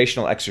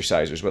 recreational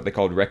exercisers, what they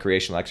called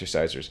recreational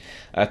exercisers.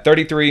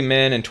 33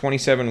 men and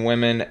 27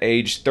 women,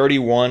 age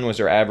 31 was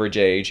their average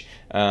age.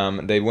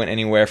 They went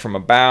anywhere from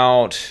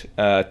about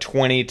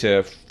 20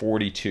 to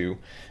 42.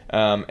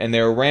 And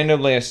they were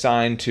randomly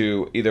assigned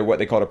to either what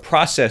they called a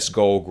process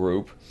goal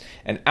group,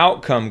 an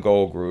outcome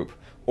goal group,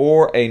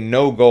 or a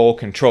no-goal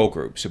control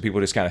group. So people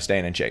just kind of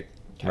staying in shape,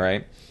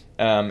 right?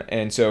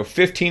 And so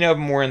 15 of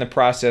them were in the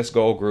process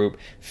goal group,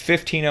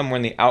 15 of them were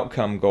in the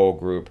outcome goal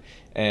group,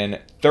 and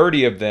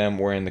 30 of them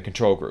were in the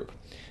control group.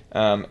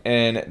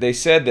 And they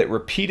said that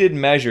repeated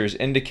measures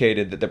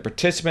indicated that the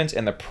participants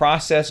in the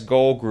process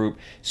goal group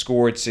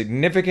scored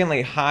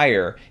significantly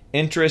higher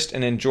interest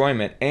and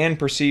enjoyment and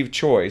perceived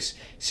choice,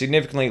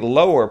 significantly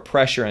lower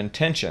pressure and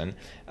tension,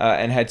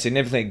 and had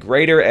significantly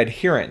greater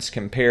adherence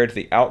compared to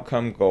the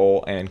outcome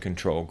goal and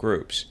control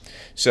groups.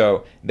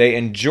 So they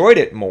enjoyed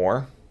it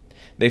more,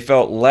 they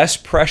felt less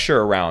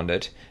pressure around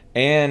it,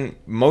 and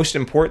most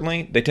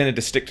importantly, they tended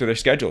to stick to their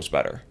schedules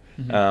better.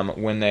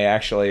 When they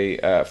actually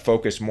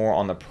focus more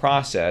on the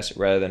process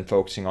rather than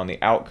focusing on the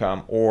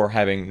outcome or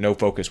having no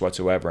focus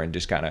whatsoever and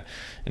just kind of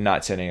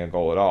not setting a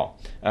goal at all.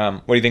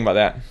 What do you think about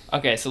that?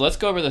 Okay, so let's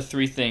go over the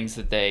 3 things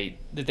that they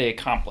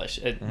accomplish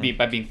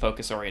by being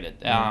focus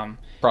oriented.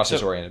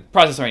 Process oriented.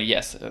 Process oriented,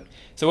 yes.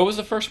 So what was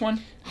the first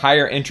one?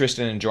 Higher interest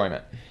and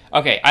enjoyment.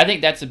 Okay, I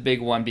think that's a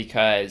big one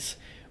because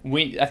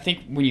I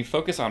think when you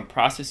focus on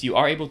process, you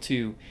are able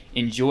to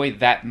enjoy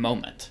that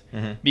moment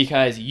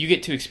because you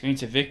get to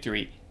experience a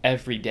victory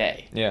every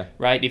day. Yeah.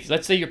 Right? If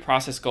let's say your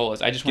process goal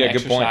is I just want to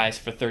exercise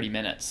for 30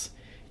 minutes.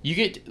 You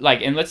get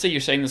and let's say you're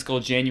setting this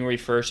goal January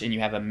 1st and you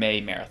have a May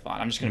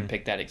marathon. I'm just going to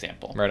pick that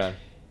example. Right on.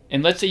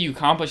 And let's say you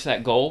accomplish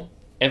that goal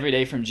every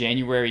day from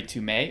January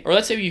to May, or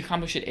let's say you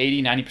accomplish it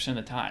 80-90% of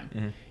the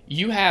time.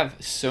 You have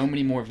so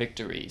many more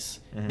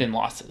victories than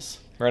losses.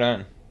 Right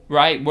on.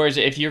 Right? Whereas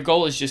if your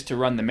goal is just to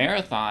run the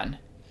marathon,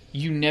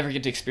 you never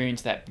get to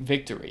experience that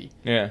victory.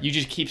 Yeah. You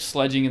just keep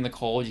sledging in the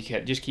cold. You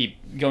just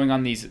keep going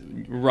on these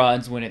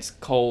runs when it's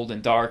cold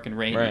and dark and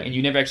rainy, and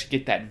you never actually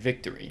get that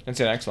victory. That's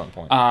an excellent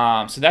point.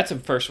 So that's the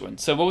first one.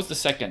 So what was the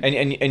second?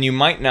 And you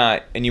might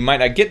not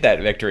get that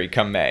victory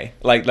come May.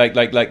 Like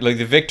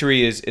the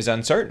victory is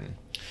uncertain.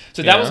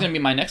 So that was going to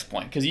be my next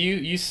point because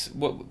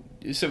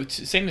so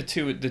same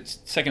the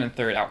second and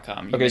third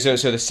outcome. Okay,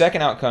 so the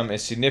second outcome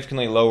is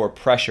significantly lower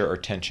pressure or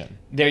tension.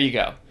 There you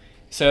go.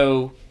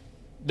 So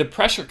the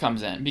pressure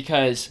comes in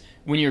because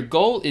when your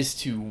goal is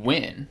to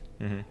win,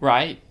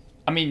 right?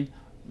 I mean,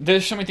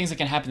 there's so many things that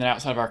can happen that are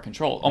outside of our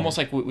control. Almost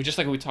like we we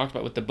talked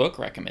about with the book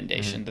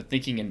recommendation, the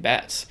thinking in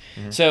bets.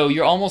 So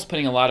you're almost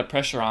putting a lot of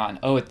pressure on.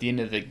 At the end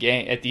of the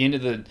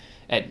game,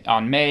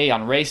 on May,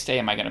 on race day,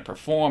 am I going to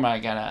perform? Am I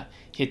going to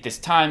hit this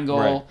time goal?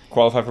 Right.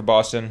 Qualify for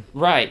Boston.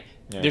 Right.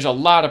 Yeah. There's a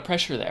lot of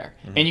pressure there,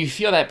 and you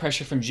feel that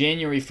pressure from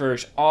January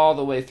 1st all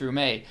the way through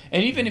May.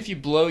 And even if you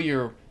blow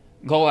your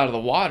goal out of the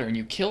water and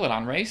you kill it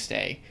on race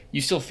day, you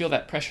still feel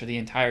that pressure the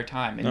entire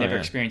time and never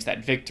experience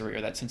that victory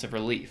or that sense of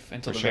relief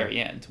until very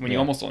end when you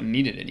almost don't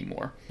need it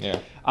anymore. Yeah.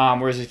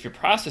 Whereas if you're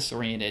process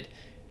oriented,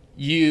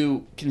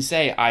 you can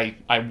say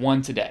I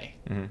won today.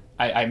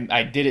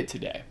 I did it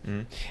today.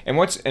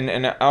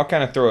 And I'll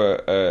kind of throw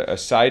a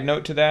side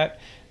note to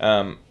that.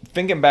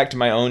 Thinking back to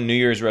my own New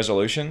Year's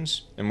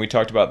resolutions, and we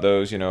talked about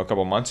those, a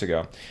couple months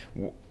ago.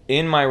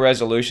 In my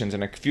resolutions,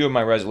 and a few of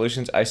my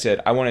resolutions, I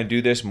said I want to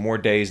do this more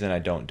days than I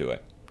don't do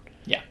it.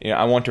 Yeah.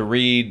 I want to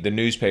read the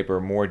newspaper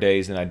more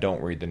days than I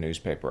don't read the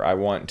newspaper. I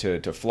want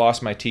to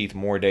floss my teeth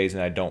more days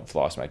than I don't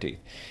floss my teeth.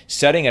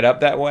 Setting it up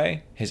that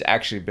way has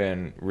actually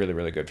been really,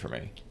 really good for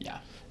me. Yeah.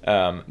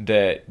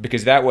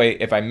 Because that way,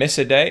 if I miss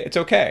a day, it's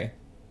okay,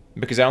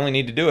 because I only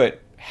need to do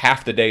it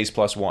half the days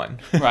plus one.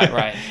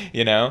 Right.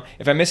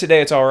 If I miss a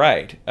day, it's all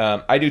right.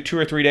 I do 2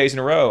 or 3 days in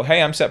a row.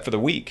 Hey, I'm set for the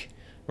week.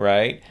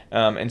 Right?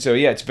 And so,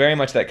 it's very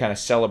much that kind of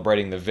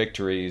celebrating the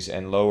victories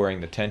and lowering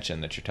the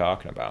tension that you're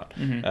talking about.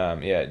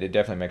 It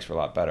definitely makes for a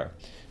lot better.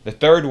 The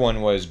third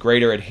one was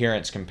greater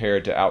adherence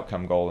compared to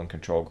outcome goal and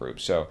control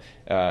groups. So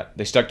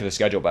they stuck to the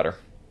schedule better.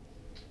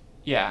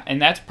 Yeah,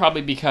 and that's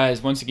probably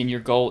because, once again,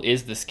 your goal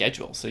is the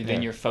schedule. So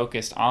then you're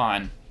focused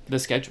on the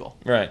schedule.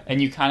 Right.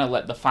 And you kind of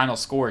let the final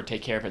score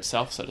take care of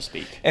itself, so to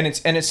speak. And it's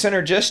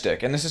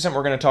synergistic. And this is something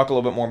we're going to talk a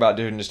little bit more about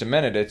in just a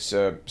minute. It's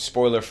a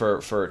spoiler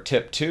for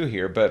tip 2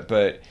 here,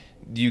 but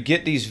you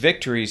get these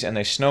victories and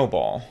they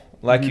snowball.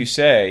 Like you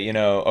say,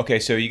 okay,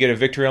 so you get a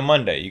victory on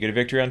Monday, you get a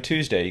victory on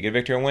Tuesday, you get a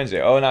victory on Wednesday,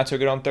 not so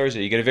good on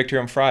Thursday, you get a victory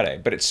on Friday.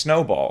 But it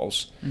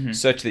snowballs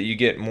such that you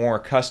get more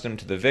accustomed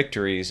to the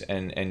victories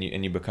and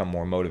you become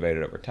more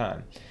motivated over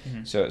time.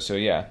 So I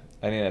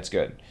think that's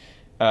good.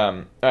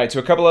 All right, so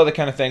a couple other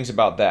kind of things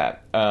about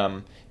that.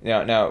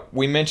 Now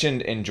we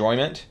mentioned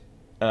enjoyment,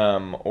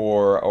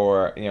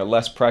 or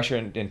less pressure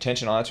and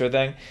tension, all that sort of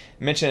thing.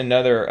 Mention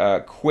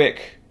another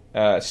quick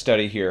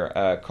study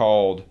here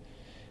called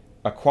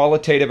A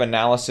Qualitative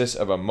Analysis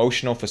of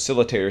Emotional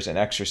Facilitators in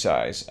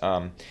Exercise.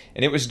 And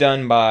it was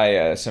done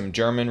by some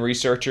German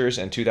researchers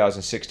in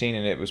 2016,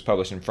 and it was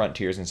published in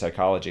Frontiers in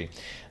Psychology.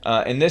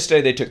 In this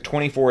study, they took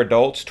 24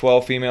 adults,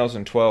 12 females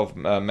and 12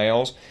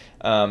 males,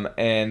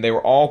 and they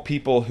were all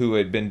people who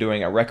had been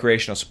doing a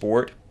recreational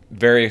sport,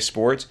 various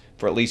sports,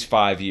 for at least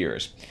 5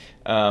 years.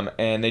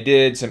 And they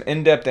did some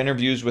in-depth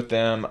interviews with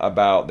them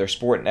about their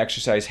sport and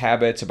exercise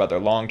habits, about their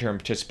long-term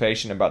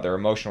participation, about their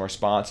emotional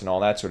response, and all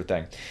that sort of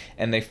thing.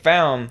 And they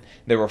found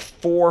there were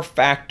 4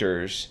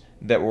 factors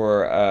that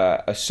were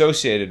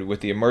associated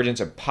with the emergence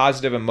of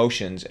positive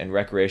emotions in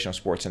recreational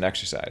sports and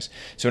exercise.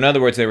 So in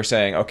other words, they were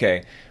saying,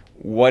 okay,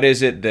 what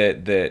is it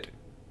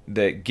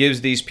that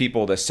gives these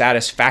people the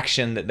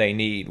satisfaction that they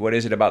need? What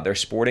is it about their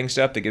sporting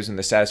stuff that gives them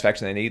the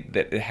satisfaction they need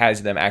that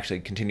has them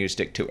actually continue to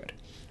stick to it?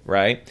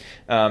 Right?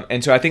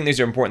 And so I think these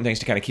are important things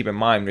to kind of keep in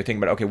mind when you're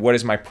thinking about, okay, what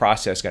is my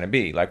process going to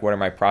be? Like, what are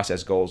my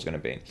process goals going to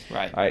be?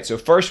 Right. All right. So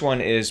first one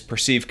is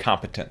perceived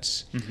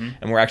competence. Mm-hmm.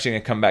 And we're actually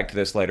going to come back to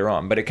this later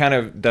on. But it kind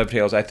of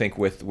dovetails, I think,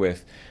 with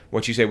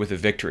what you say with the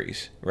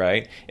victories,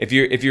 right? If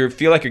you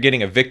feel like you're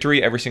getting a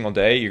victory every single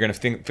day, you're going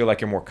to feel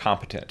like you're more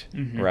competent,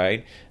 mm-hmm.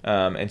 right?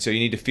 And so you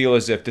need to feel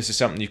as if this is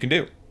something you can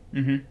do,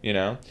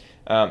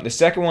 mm-hmm. The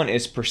second one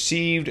is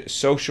perceived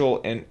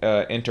social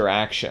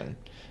interaction.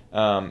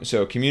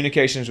 So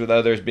communications with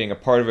others, being a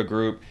part of a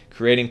group,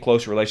 creating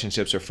close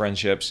relationships or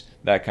friendships,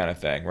 that kind of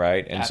thing,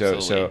 right? And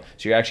so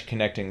you're actually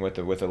connecting with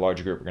a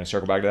larger group. We're going to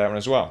circle back to that one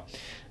as well.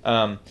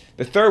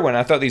 The third one,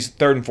 I thought these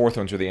third and fourth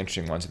ones were the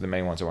interesting ones, the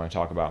main ones I want to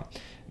talk about.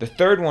 The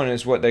third one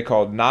is what they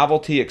called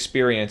novelty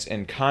experience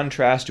in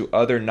contrast to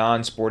other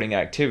non-sporting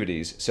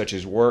activities, such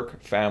as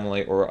work,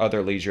 family, or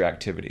other leisure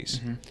activities.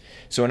 Mm-hmm.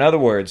 So in other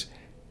words,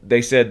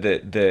 they said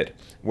that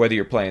whether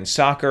you're playing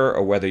soccer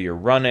or whether you're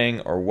running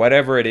or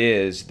whatever it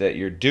is that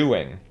you're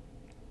doing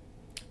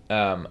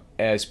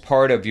as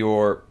part of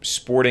your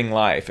sporting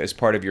life, as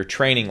part of your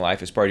training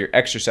life, as part of your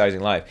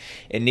exercising life,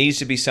 it needs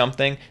to be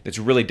something that's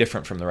really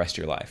different from the rest of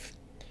your life.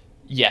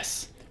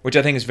 Yes. Which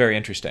I think is very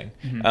interesting.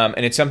 Mm-hmm.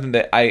 And it's something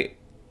that I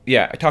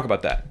talk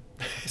about that.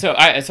 So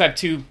I have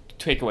 2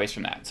 takeaways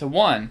from that. So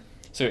one,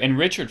 and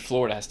Richard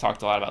Florida has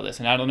talked a lot about this,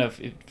 and I don't know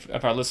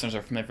if our listeners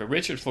are familiar, but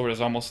Richard Florida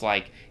is almost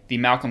like the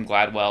Malcolm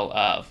Gladwell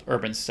of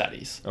urban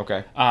studies.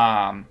 Okay.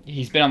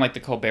 He's been on like the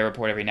Colbert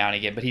Report every now and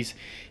again, but he's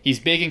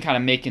big in kind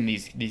of making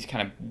these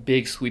kind of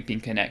big sweeping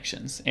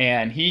connections.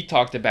 And he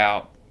talked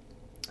about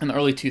in the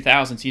early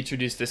 2000s, he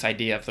introduced this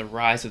idea of the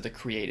rise of the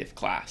creative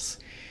class,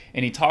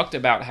 and he talked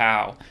about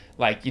how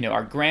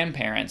our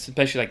grandparents,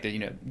 especially like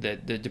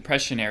the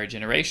Depression era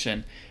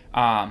generation,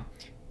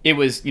 it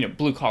was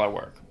blue collar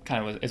work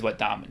kind of is what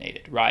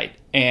dominated, right?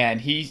 And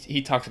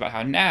he talks about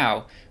how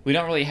now we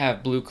don't really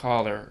have blue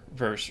collar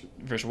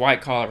versus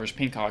white collar versus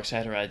pink collar,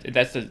 etc.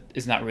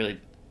 Is not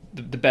really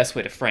the best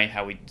way to frame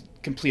how we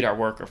complete our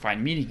work or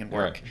find meaning in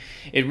work. Right.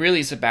 It really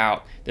is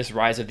about this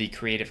rise of the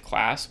creative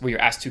class where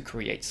you're asked to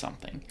create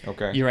something.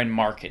 Okay. You're in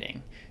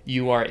marketing.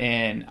 You are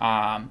in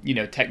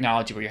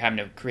technology where you're having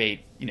to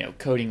create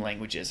coding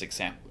languages,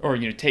 or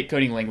take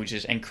coding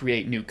languages and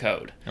create new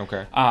code.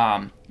 Okay.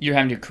 You're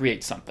having to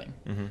create something.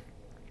 Mm-hmm.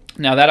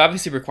 Now that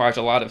obviously requires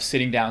a lot of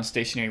sitting down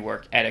stationary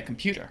work at a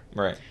computer.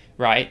 Right.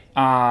 Right?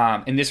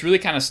 And this really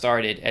kind of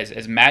started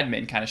as Mad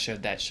Men kind of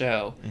showed that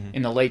show mm-hmm.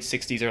 in the late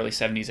 60s, early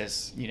 70s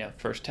as,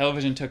 first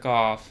television took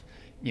off,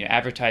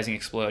 advertising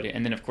exploded.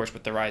 And then, of course,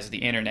 with the rise of the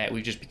internet,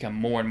 we've just become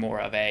more and more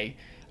of a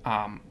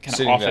kind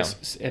of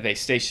office of a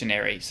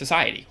stationary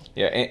society.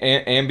 Yeah.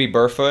 Amby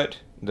Burfoot,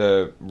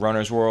 the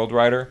Runner's World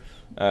writer,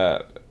 I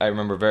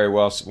remember very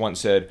well once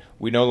said,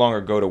 "We no longer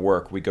go to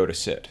work, we go to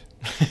sit."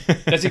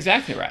 That's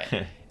exactly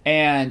right.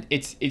 And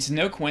it's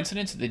no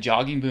coincidence that the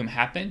jogging boom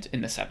happened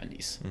in the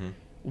 70s. Mm-hmm.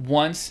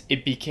 Once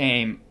it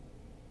became,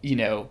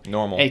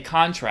 normal, a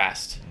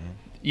contrast.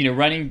 Mm-hmm.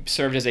 Running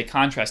served as a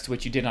contrast to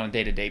what you did on a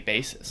day-to-day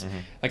basis. Mm-hmm.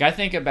 Like I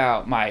think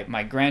about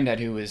my granddad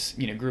who was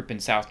grew up in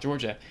South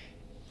Georgia.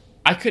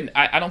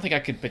 I don't think I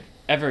could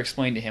ever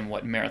explain to him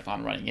what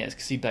marathon running is,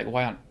 because he'd be like,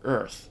 why on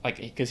earth? Like,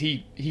 because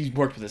he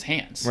worked with his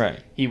hands. Right.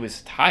 He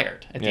was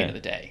tired at the end of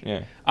the day.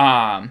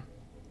 Yeah.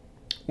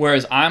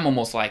 Whereas I'm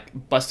almost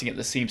like busting at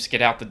the seams to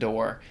get out the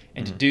door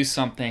and mm-hmm. to do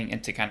something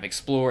and to kind of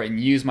explore and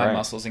use my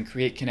muscles and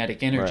create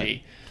kinetic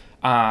energy.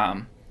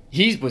 Right.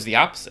 He was the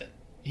opposite.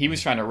 He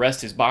was trying to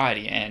rest his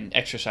body and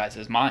exercise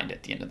his mind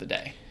at the end of the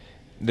day.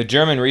 The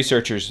German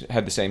researchers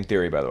had the same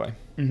theory, by the way.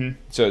 Mm-hmm.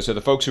 So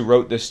the folks who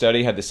wrote this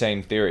study had the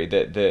same theory,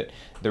 that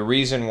the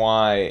reason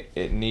why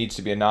it needs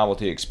to be a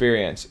novelty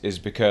experience is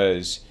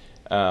because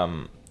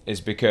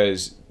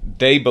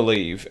they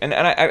believe, and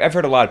I've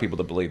heard a lot of people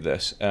that believe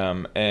this,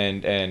 and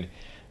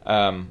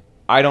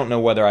I don't know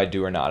whether I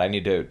do or not. I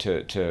need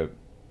to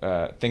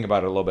think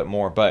about it a little bit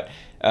more, but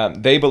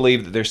they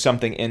believe that there's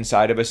something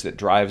inside of us that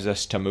drives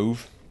us to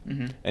move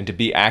mm-hmm. and to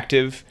be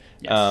active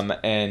Yes.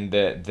 And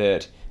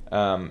that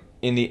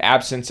in the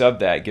absence of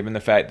that, given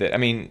the fact that, I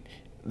mean,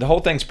 the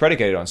whole thing's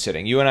predicated on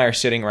sitting. You and I are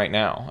sitting right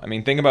now. I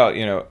mean, think about,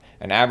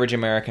 an average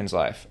American's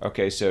life.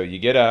 Okay, so you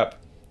get up,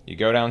 you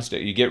go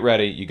downstairs, you get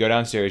ready, you go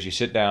downstairs, you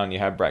sit down, you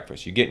have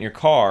breakfast. You get in your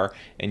car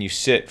and you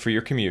sit for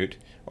your commute,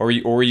 or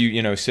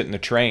you sit in the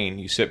train,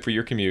 you sit for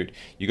your commute.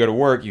 You go to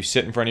work, you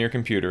sit in front of your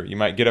computer. You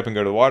might get up and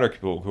go to the water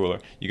cooler.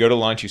 You go to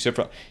lunch, you sit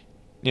for,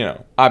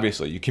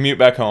 obviously, you commute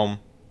back home,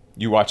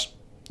 you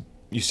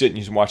sit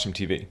and you watch some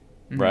TV,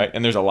 right?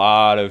 And there's a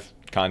lot of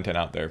content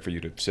out there for you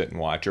to sit and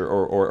watch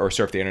or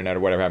surf the internet or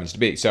whatever happens to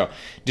be. So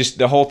just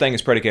the whole thing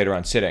is predicated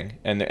on sitting,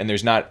 and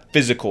there's not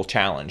physical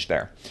challenge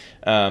there.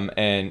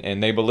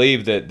 And they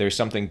believe that there's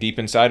something deep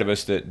inside of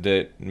us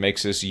that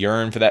makes us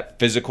yearn for that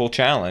physical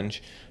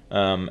challenge,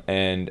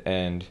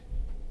 and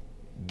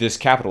this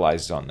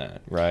capitalizes on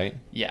that, right?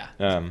 Yeah.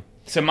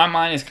 So my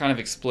mind is kind of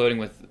exploding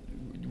with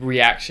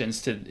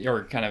reactions to,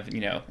 or kind of,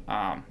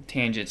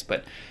 tangents,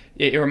 but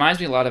it reminds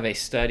me a lot of a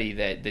study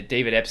that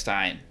David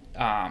Epstein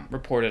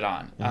reported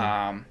on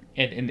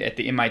at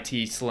the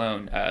MIT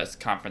Sloan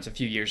conference a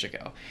few years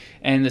ago.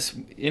 And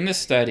in this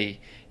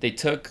study, they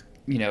took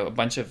a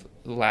bunch of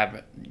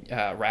lab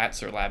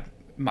rats or lab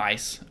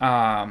mice,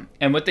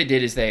 and what they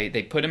did is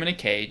they put them in a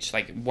cage,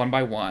 like one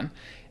by one,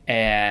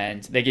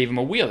 and they gave them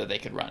a wheel that they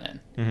could run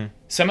in.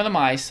 Some of the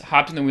mice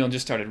hopped in the wheel and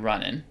just started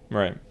running.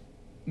 Right.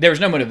 There was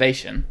no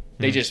motivation.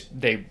 They just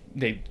they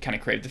kind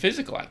of craved the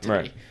physical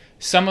activity. Right.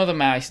 Some of the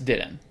mice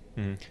didn't.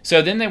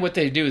 So then what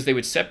they do is they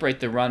would separate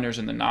the runners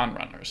and the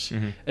non-runners.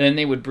 And then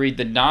they would breed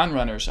the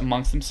non-runners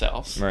amongst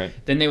themselves. Right.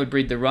 Then they would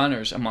breed the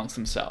runners amongst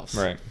themselves.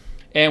 Right.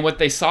 And what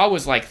they saw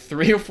was like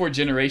 3 or 4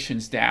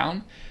 generations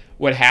down,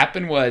 what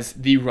happened was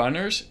the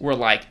runners were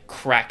like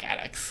crack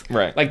addicts.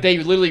 Right. Like they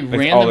literally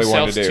ran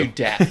themselves to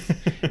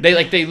death.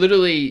 They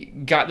literally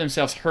got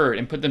themselves hurt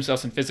and put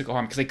themselves in physical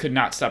harm because they could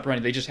not stop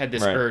running. They just had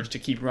this urge to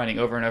keep running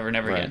over and over and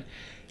over again.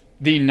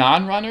 The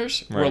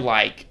non-runners were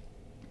like,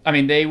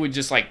 they would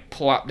just like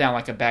plop down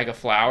like a bag of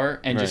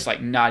flour and just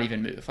like not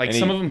even move. Like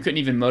some of them couldn't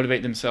even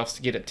motivate themselves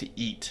to get up to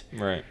eat.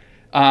 Right.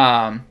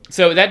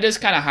 So that does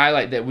kind of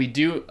highlight that we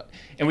do,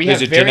 and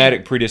there's a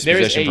genetic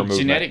predisposition for movement. There's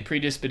a genetic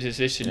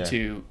predisposition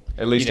to,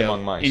 at least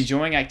among mice,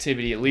 enjoying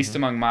activity, at least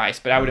among mice.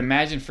 But I would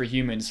imagine for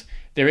humans,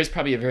 there is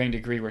probably a varying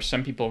degree where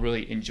some people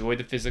really enjoy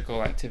the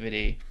physical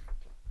activity.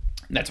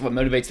 That's what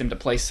motivates them to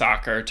play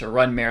soccer, to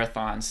run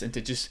marathons, and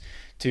to just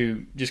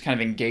kind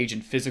of engage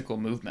in physical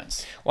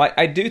movements. Well,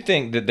 I do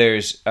think that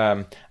there's,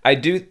 and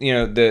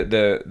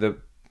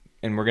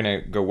we're going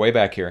to go way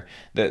back here,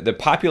 the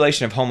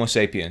population of Homo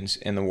sapiens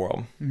in the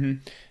world,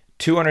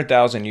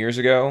 200,000 years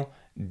ago,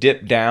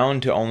 dipped down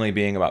to only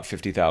being about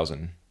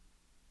 50,000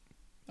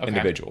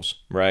 individuals,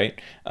 right?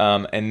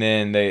 And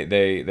then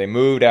they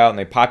moved out and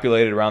they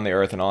populated around the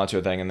earth and all that sort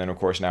of thing. And then, of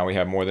course, now we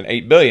have more than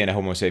 8 billion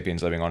Homo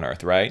sapiens living on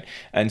earth, right?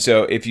 And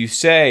so if you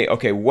say,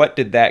 okay, what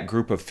did that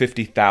group of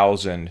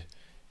 50,000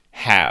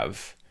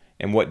 have,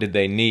 and what did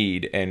they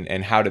need,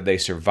 and how did they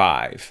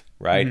survive,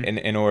 right?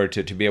 In order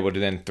to be able to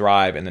then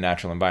thrive in the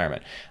natural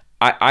environment.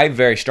 I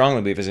very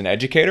strongly believe, as an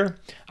educator,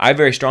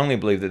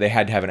 that they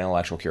had to have an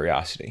intellectual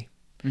curiosity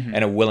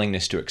and a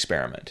willingness to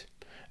experiment.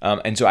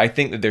 And so I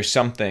think that there's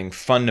something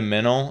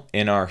fundamental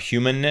in our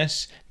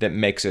humanness that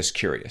makes us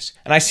curious.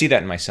 And I see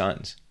that in my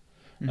sons.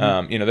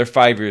 They're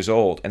 5 years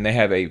old, and they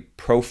have a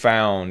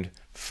profound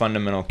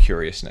fundamental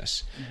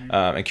curiousness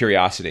and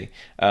curiosity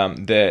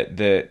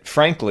that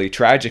frankly,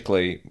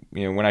 tragically,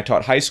 when I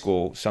taught high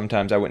school,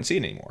 sometimes I wouldn't see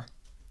it anymore.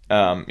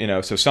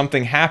 So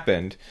something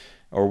happened,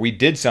 or we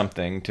did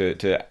something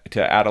to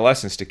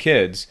adolescents, to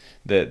kids,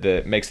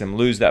 that makes them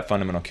lose that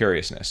fundamental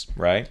curiousness,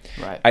 right?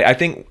 Right. I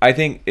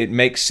think it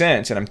makes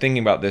sense, and I'm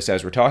thinking about this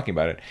as we're talking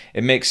about it.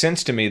 It makes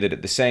sense to me that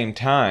at the same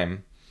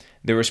time,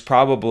 there was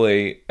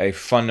probably a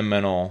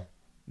fundamental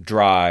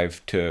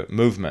drive to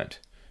movement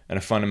and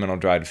a fundamental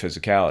drive to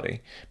physicality,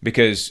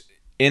 because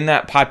in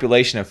that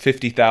population of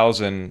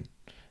 50,000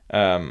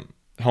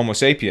 Homo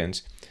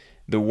sapiens,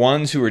 the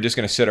ones who were just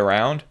going to sit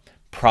around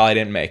probably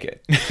didn't make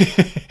it,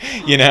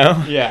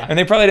 Yeah. And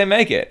they probably didn't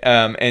make it.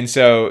 And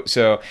so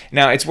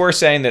now it's worth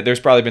saying that there's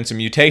probably been some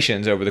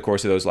mutations over the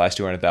course of those last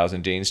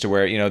 200,000 genes to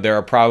where, there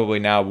are probably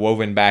now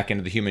woven back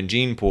into the human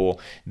gene pool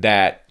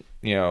that,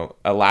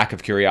 a lack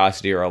of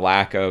curiosity or a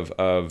lack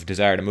of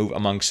desire to move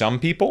among some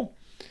people.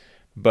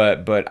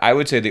 But I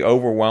would say the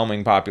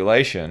overwhelming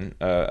population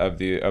of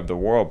the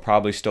world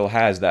probably still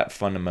has that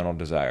fundamental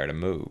desire to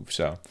move.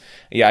 So,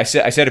 yeah, I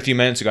said a few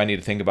minutes ago I need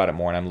to think about it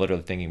more, and I'm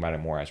literally thinking about it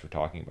more as we're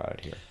talking about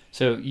it here.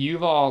 So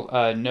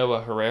Yuval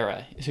Noah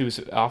Harari, who's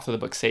author of the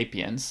book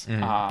 *Sapiens*. You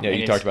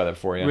talked about that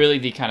before. Yeah, really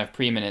the kind of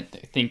preeminent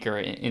thinker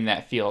in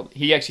that field.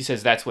 He actually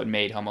says that's what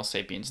made Homo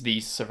sapiens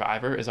the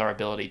survivor, is our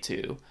ability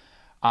to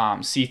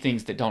see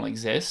things that don't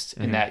exist,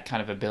 and that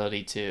kind of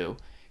ability to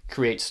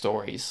create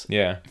stories,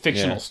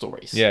 fictional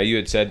stories. Yeah, you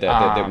had said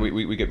that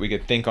we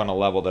could think on a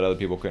level that other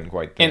people couldn't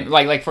quite think. And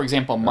like for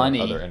example,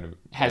 money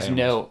has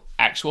no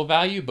actual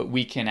value, but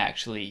we can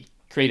actually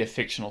create a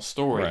fictional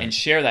story Right. and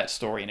share that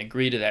story and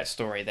agree to that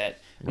story that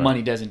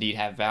money does indeed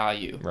have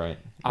value. Right.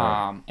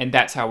 And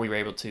that's how we were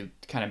able to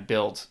kind of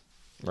build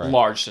Right.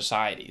 large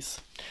societies.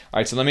 All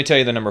right, so let me tell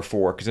you the number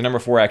 4, because the number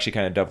 4 actually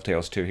kind of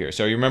dovetails too here.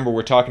 So you remember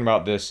we're talking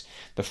about this,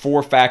 the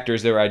 4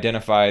 factors that were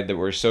identified that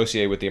were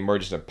associated with the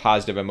emergence of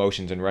positive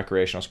emotions in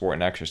recreational sport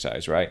and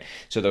exercise, right?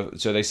 So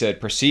they said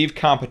perceived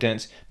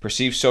competence,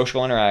 perceived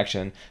social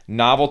interaction,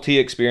 novelty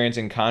experience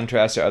in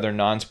contrast to other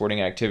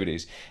non-sporting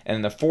activities.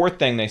 And the 4th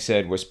thing they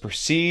said was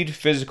perceived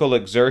physical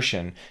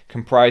exertion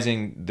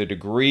comprising the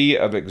degree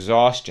of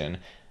exhaustion.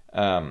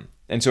 And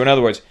so in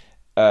other words,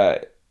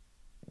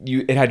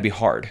 it had to be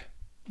hard.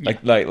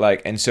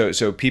 And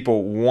so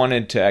people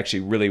wanted to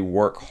actually really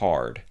work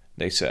hard,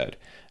 they said.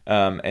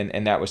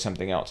 And that was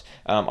something else.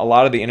 A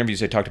lot of the interviews,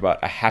 they talked about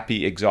a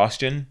happy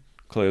exhaustion.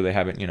 Clearly they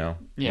haven't,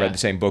 read the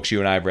same books you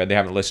and I have read. They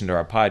haven't listened to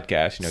our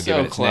podcast, So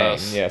given its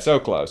close. name. Yeah, so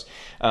close.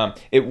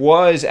 It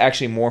was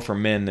actually more for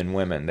men than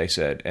women, they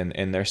said,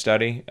 in their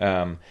study.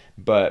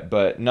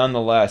 But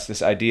nonetheless,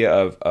 this idea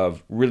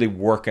of really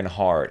working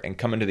hard and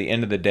coming to the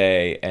end of the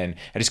day and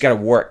I just got to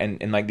work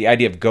and like the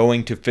idea of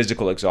going to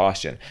physical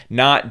exhaustion,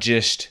 not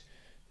just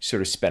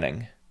sort of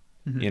spinning,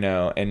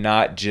 and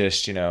not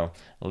just,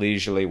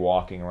 leisurely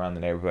walking around the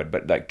neighborhood,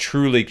 but like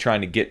truly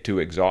trying to get to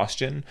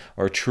exhaustion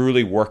or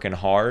truly working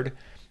hard.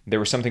 There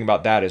was something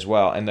about that as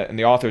well. And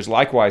the authors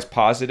likewise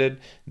posited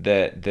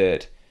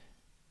that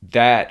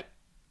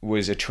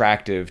was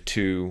attractive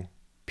to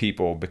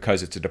people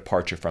because it's a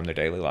departure from their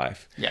daily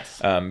life.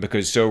 Yes.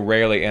 Because so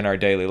rarely in our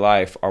daily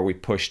life are we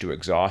pushed to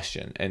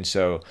exhaustion. And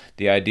so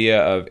the idea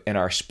of in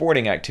our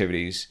sporting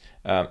activities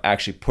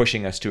actually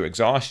pushing us to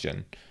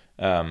exhaustion,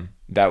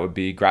 that would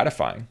be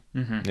gratifying.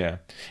 Mm-hmm. Yeah.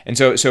 And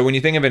so when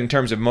you think of it in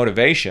terms of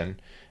motivation,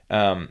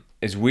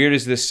 as weird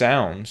as this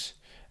sounds,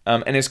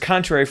 and it's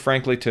contrary,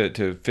 frankly,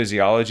 to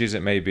physiology as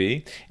it may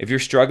be, if you're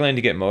struggling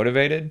to get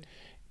motivated,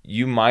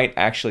 you might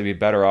actually be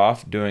better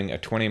off doing a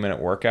 20-minute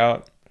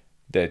workout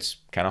that's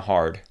kind of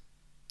hard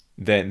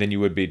than you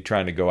would be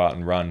trying to go out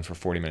and run for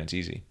 40 minutes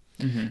easy.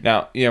 Mm-hmm.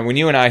 Now, when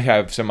you and I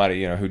have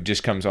somebody, who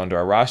just comes onto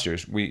our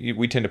rosters,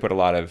 we tend to put a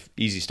lot of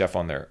easy stuff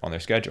on their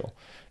schedule,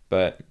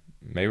 but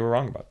maybe we're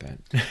wrong about that.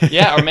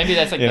 Yeah, or maybe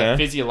that's like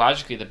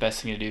physiologically the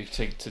best thing to do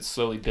to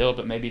slowly build,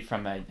 but maybe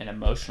from an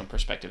emotional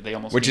perspective, they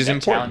almost need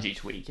that challenge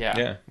each week.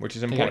 Yeah, which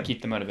is they important. got to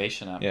keep the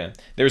motivation up. Yeah,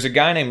 there was a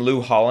guy named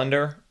Lou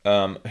Hollander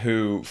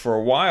who for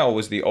a while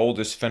was the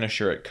oldest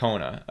finisher at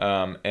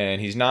Kona, and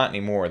he's not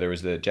anymore. There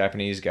was the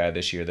Japanese guy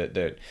this year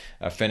that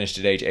finished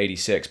at age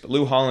 86, but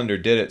Lou Hollander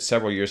did it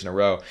several years in a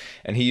row,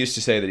 and he used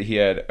to say that he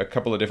had a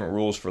couple of different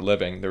rules for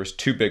living. There was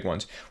 2 big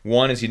ones.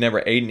 One is he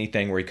never ate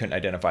anything where he couldn't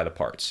identify the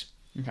parts.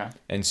 Okay.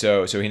 And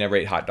so he never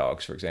ate hot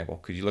dogs, for example,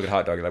 because you look at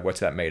hot dog, you're like,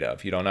 what's that made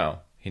of? You don't know.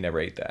 He never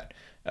ate that.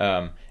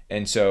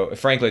 And so,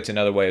 frankly, it's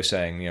another way of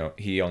saying,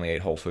 he only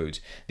ate whole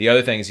foods. The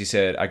other thing is he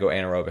said, I go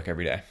anaerobic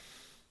every day.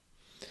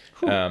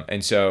 And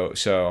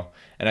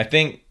I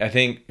think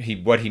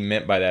what he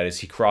meant by that is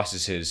he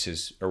crosses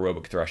his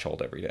aerobic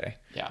threshold every day.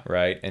 Yeah.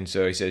 Right. And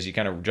so he says you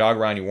kind of jog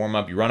around, you warm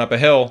up, you run up a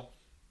hill.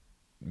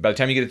 By the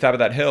time you get to the top of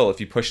that hill, if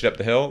you push it up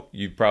the hill,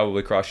 you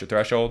probably cross your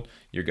threshold.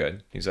 You're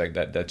good. He's like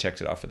that checks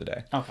it off for the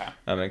day.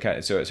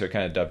 Okay. So it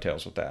kind of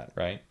dovetails with that,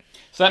 right?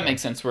 So that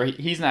makes sense. Where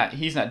he's not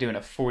doing a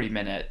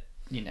 40-minute,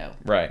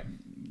 right,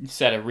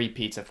 set of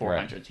repeats of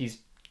 400. Right. He's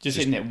just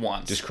hitting it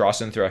once. Just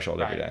crossing the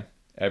threshold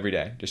every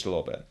day, just a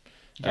little bit.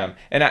 Okay.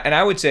 And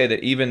I would say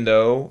that even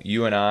though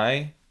you and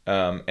I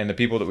and the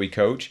people that we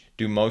coach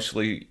do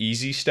mostly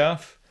easy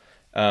stuff,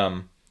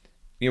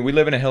 we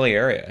live in a hilly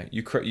area.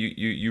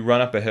 You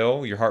run up a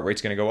hill, your heart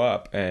rate's going to go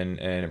up, and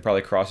it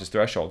probably crosses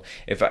threshold.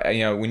 If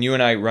when you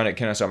and I run at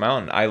Kennesaw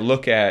Mountain, I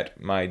look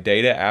at my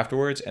data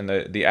afterwards, and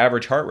the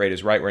average heart rate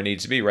is right where it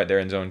needs to be, right there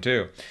in zone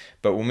 2.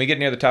 But when we get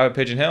near the top of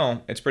Pigeon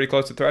Hill, it's pretty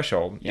close to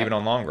threshold, even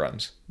on long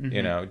runs.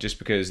 Mm-hmm. Just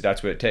because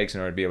that's what it takes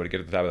in order to be able to get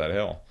to the top of that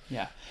hill.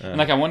 Yeah,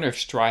 and I wonder if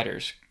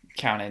striders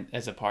counted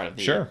as a part of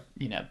the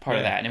part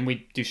of that, and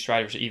we do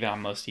striders even on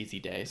most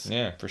easy days.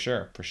 Yeah, for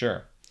sure.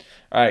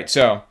 All right,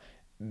 so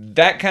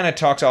that kind of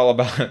talks all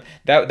about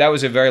that. That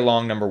was a very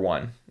long number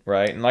 1,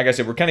 right? And like I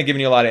said, we're kind of giving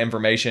you a lot of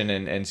information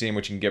and seeing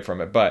what you can get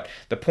from it. But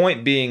the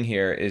point being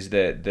here is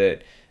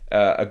that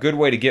a good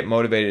way to get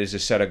motivated is to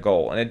set a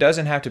goal. And it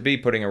doesn't have to be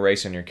putting a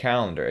race on your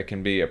calendar. It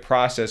can be a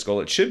process goal.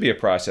 It should be a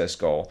process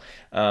goal.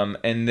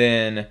 And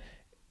then,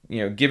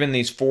 given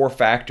these 4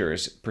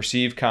 factors,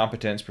 perceived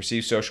competence,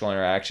 perceived social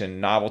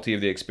interaction, novelty of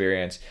the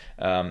experience,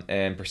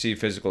 and perceived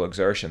physical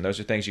exertion, those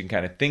are things you can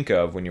kind of think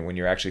of when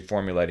you're actually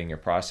formulating your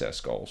process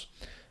goals.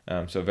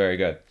 So very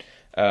good.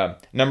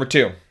 Number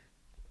 2,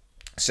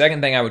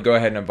 second thing I would go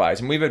ahead and advise,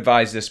 and we've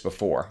advised this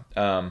before,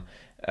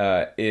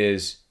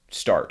 is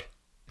start.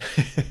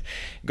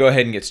 Go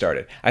ahead and get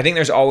started. I think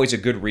there's always a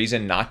good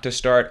reason not to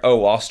start.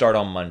 Oh, I'll start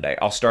on Monday.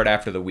 I'll start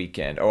after the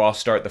weekend. Oh, I'll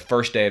start the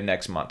first day of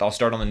next month. I'll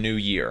start on the new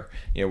year.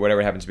 Whatever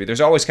it happens to be.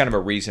 There's always kind of a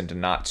reason to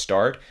not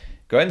start.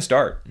 Go ahead and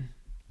start.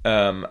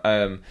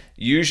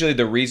 Usually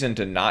the reason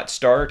to not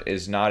start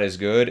is not as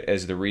good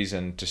as the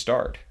reason to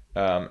start.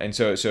 And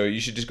so you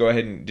should just go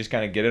ahead and just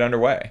kind of get it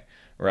underway.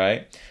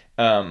 right?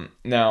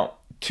 Now,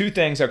 two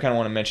things I kind of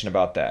want to mention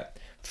about that.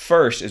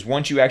 First is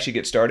once you actually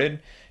get started,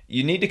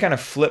 you need to kind of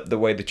flip the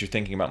way that you're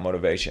thinking about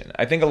motivation.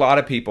 I think a lot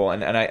of people,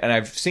 and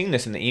I've seen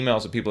this in the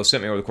emails that people have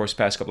sent me over the course of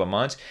the past couple of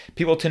months,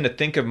 people tend to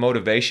think of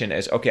motivation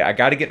as, okay, I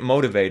got to get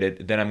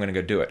motivated, then I'm going to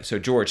go do it. So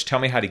George, tell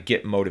me how to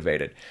get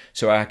motivated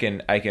so I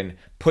can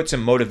put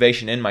some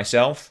motivation in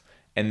myself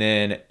and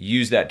then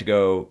use that to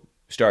go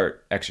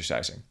start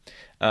exercising.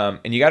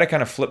 And you got to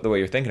kind of flip the way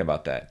you're thinking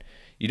about that.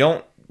 You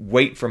don't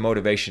wait for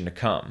motivation to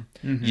come.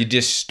 Mm-hmm. You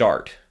just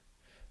start.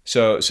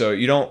 So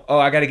you don't,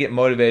 I got to get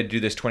motivated to do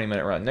this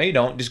 20-minute run. No, you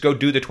don't. Just go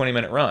do the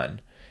 20-minute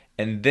run.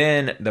 And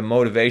then the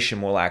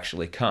motivation will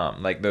actually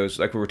come. Like we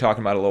were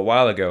talking about a little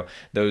while ago,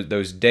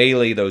 those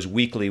daily, those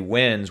weekly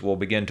wins will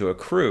begin to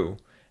accrue,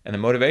 and the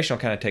motivation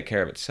will kind of take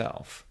care of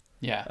itself.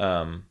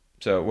 Yeah.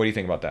 So what do you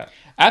think about that?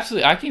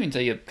 Absolutely. I can even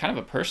tell you kind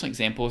of a personal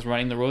example was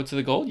running the Road to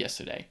the Gold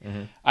yesterday.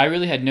 Mm-hmm. I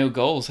really had no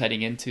goals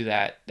heading into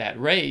that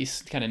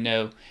race. I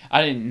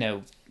didn't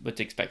know what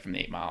to expect from the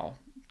 8-mile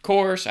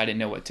course. I didn't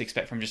know what to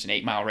expect from just an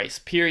 8-mile race,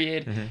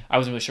 period. Mm-hmm. I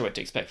wasn't really sure what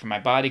to expect from my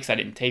body because I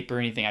didn't taper or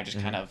anything. I just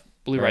kind of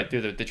blew right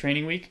through the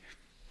training week.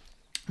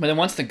 But then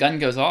once the gun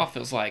goes off, it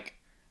was like,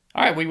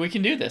 all right, we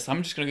can do this.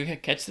 I'm just going to go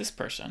catch this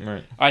person.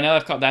 Right. All right, now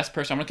I've caught that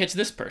person, I'm going to catch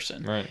this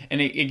person. Right. And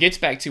it gets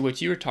back to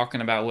what you were talking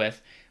about with,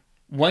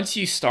 once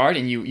you start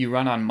and you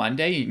run on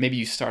Monday, maybe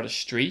you start a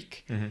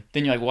streak, then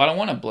you're like, well, I don't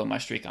want to blow my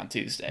streak on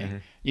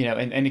Tuesday.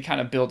 And it kind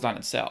of builds on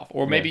itself.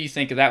 Or maybe you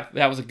think that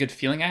was a good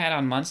feeling I had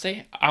on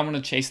Wednesday. I want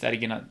to chase that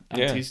again on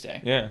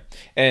Tuesday. Yeah.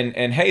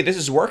 And hey, this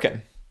is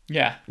working.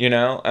 Yeah.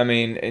 I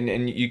mean,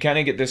 and you kind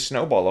of get this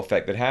snowball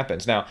effect that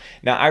happens. Now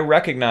I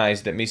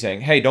recognize that me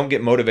saying, hey, don't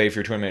get motivated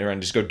for your 20-minute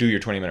run, just go do your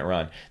 20-minute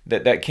run.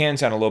 That can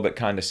sound a little bit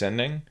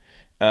condescending,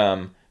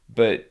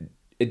 but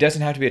it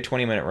doesn't have to be a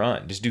 20-minute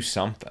run. Just do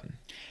something.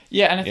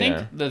 Yeah, and I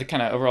think the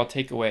kind of overall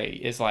takeaway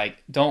is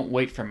like, don't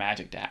wait for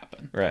magic to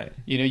happen. Right.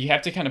 You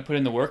have to kind of put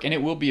in the work, and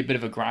it will be a bit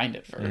of a grind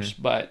at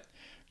first, but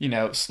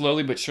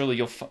slowly but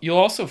surely you'll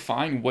also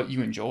find what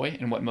you enjoy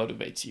and what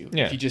motivates you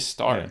if you just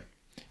start.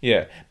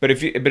 Yeah. But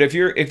if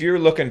you're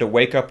looking to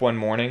wake up one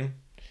morning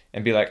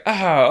and be like,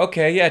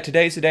 okay, yeah,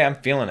 today's the day, I'm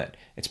feeling it,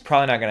 it's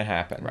probably not going to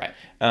happen.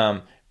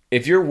 Right.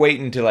 If you're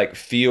waiting to like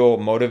feel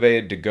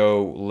motivated to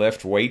go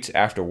lift weights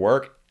after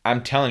work,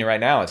 I'm telling you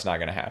right now, it's not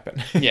going to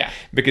happen. Yeah.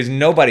 Because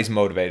nobody's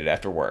motivated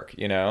after work,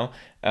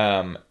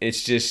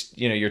 It's just,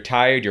 you're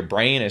tired, your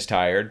brain is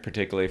tired,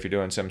 particularly if you're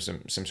doing some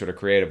sort of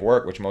creative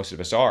work, which most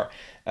of us are.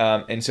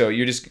 And so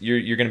you're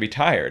going to be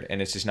tired,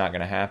 and it's just not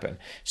going to happen.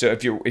 So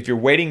if you're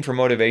waiting for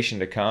motivation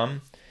to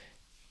come,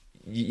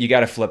 you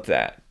got to flip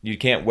that. You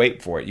can't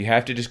wait for it. You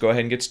have to just go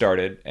ahead and get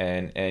started.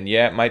 And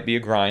yeah, it might be a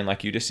grind,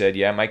 like you just said.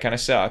 Yeah, it might kind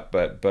of suck,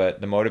 but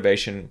the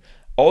motivation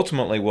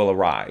ultimately will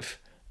arrive.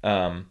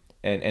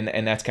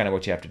 And that's kind of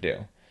what you have to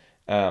do.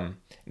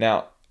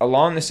 Now,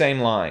 along the same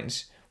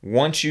lines,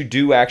 once you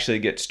do actually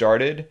get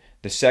started,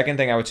 the second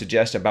thing I would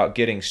suggest about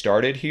getting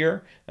started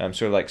here,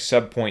 sort of like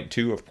sub point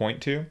 2 of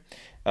point 2,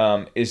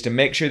 is to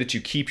make sure that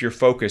you keep your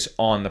focus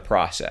on the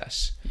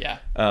process. Yeah.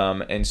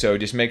 And so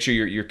just make sure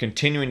you're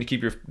continuing to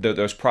keep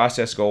those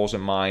process goals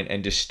in mind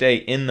and just stay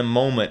in the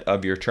moment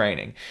of your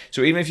training.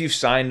 So even if you've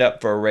signed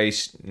up for a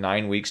race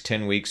 9 weeks,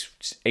 10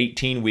 weeks,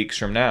 18 weeks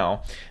from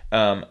now,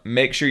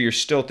 make sure you're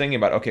still thinking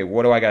about, okay,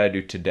 what do I got to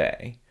do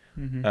today?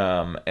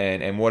 Mm-hmm.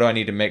 And what do I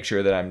need to make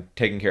sure that I'm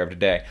taking care of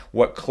today?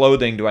 What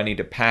clothing do I need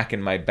to pack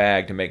in my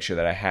bag to make sure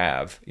that I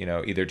have,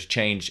 either to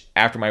change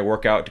after my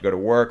workout to go to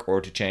work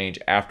or to change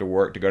after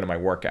work to go to my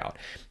workout?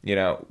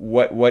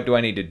 What do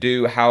I need to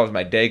do? How is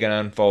my day going to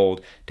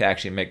unfold to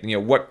actually make,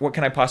 what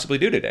can I possibly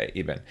do today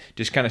even?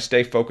 Just kind of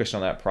stay focused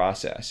on that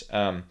process.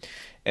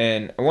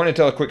 And I want to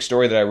tell a quick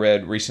story that I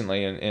read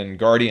recently in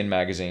Guardian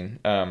magazine.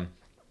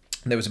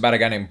 That was about a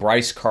guy named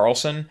Bryce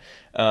Carlson.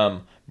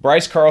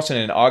 Bryce Carlson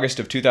in August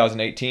of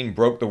 2018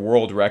 broke the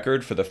world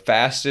record for the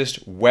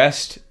fastest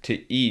west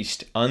to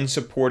east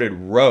unsupported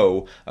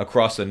row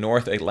across the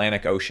North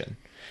Atlantic Ocean.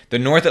 The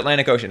North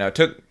Atlantic Ocean. Now it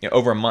took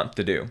over a month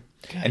to do.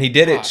 And he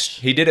did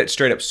it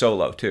straight up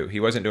solo too.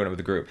 He wasn't doing it with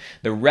a group.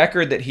 The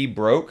record that he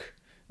broke,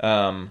 it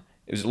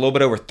was a little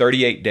bit over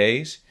 38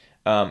 days,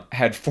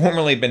 had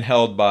formerly been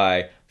held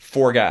by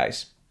 4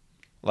 guys.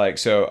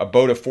 So a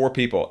boat of 4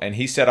 people, and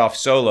he set off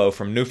solo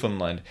from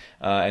Newfoundland,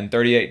 and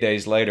 38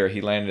 days later he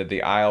landed at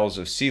the Isles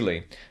of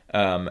Scilly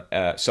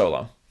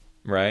solo,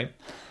 right?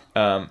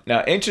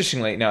 Now,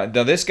 interestingly,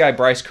 this guy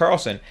Bryce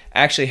Carlson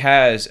actually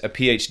has a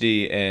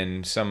PhD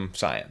in some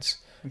science.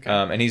 Okay.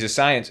 And he's a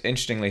science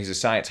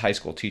high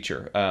school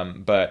teacher,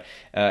 but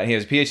he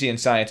has a PhD in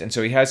science, and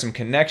so he has some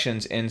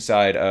connections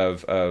inside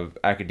of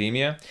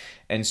academia.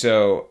 And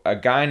so a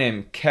guy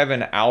named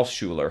Kevin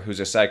Alschuler, who's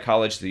a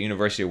psychologist at the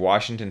University of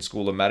Washington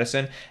School of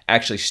Medicine,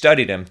 actually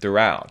studied him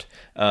throughout.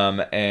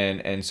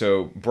 And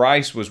so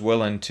Bryce was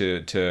willing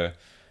to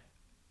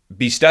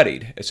be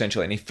studied,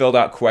 essentially, and he filled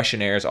out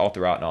questionnaires all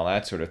throughout and all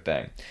that sort of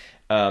thing.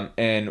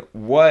 And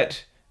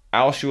what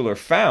Alschuler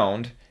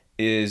found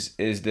is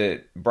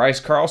that Bryce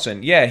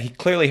Carlson, he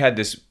clearly had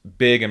this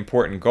big,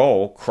 important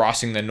goal,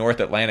 crossing the North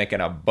Atlantic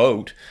in a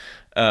boat,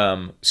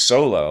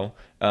 solo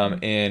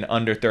in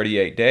under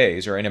 38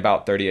 days or in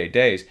about 38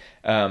 days.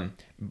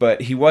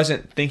 But he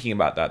wasn't thinking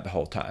about that the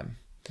whole time.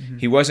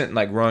 He wasn't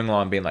like rowing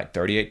along being like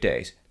 38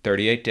 days,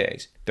 38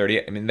 days,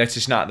 38. I mean, that's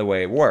just not the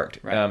way it worked.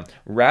 Right.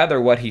 Rather,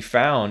 what he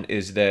found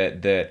is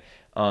that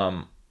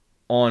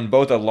on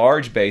both a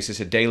large basis,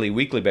 a daily,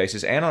 weekly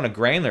basis, and on a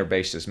granular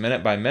basis,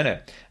 minute by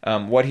minute,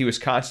 what he was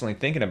constantly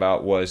thinking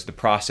about was the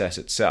process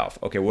itself.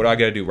 Okay, what do I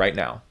got to do right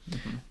now?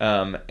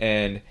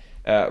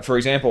 For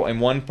example, in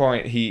one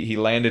point, he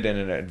landed in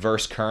an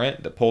adverse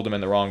current that pulled him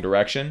in the wrong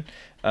direction.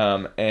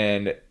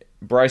 And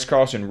Bryce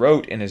Carlson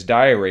wrote in his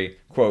diary,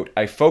 quote,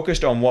 "I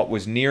focused on what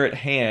was near at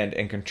hand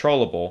and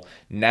controllable,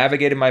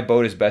 navigated my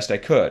boat as best I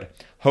could.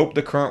 Hope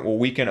the current will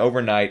weaken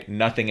overnight,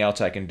 nothing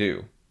else I can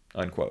do,"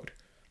 unquote.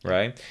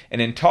 Right?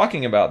 And in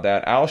talking about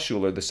that,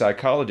 Altshuler, the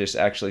psychologist,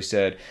 actually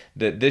said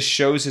that this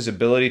shows his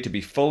ability to be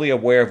fully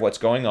aware of what's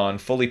going on,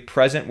 fully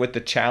present with the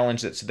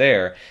challenge that's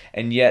there,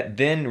 and yet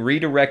then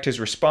redirect his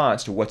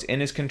response to what's in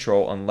his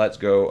control and let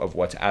go of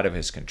what's out of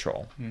his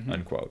control,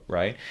 unquote,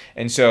 right?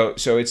 And so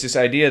it's this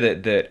idea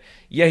that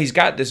he's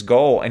got this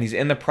goal and he's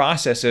in the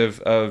process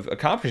of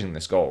accomplishing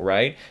this goal,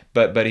 right?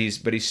 But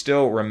he's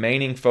still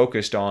remaining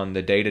focused on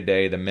the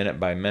day-to-day, the minute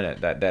by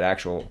minute, that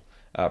actual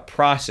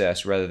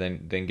process rather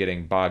than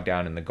getting bogged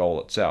down in the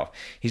goal itself.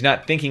 He's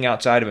not thinking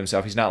outside of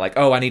himself. He's not like,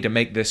 oh, I need to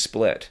make this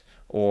split,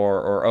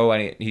 or oh,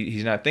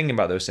 he's not thinking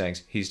about those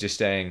things. He's just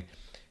staying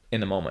in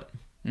the moment.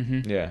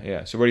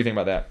 Yeah. So what do you think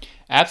about that?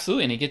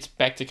 Absolutely, and it gets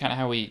back to kind of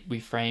how we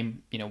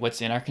frame,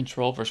 what's in our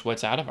control versus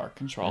what's out of our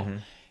control,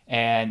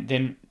 and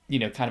then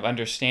kind of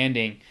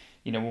understanding,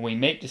 when we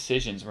make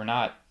decisions, we're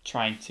not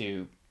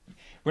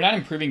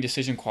improving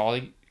decision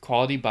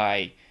quality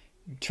by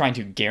trying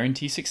to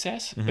guarantee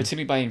success, but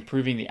simply by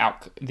improving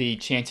the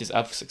chances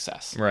of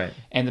success. Right.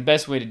 And the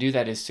best way to do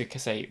that is to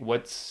say,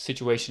 what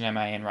situation am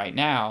I in right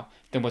now?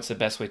 Then what's the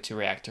best way to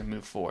react or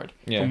move forward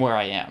from where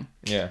I am?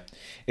 Yeah.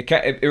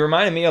 It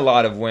reminded me a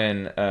lot of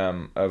when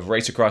of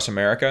Race Across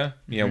America,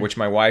 which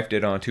my wife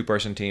did on a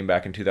 2-person team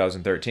back in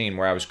 2013,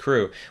 where I was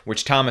crew,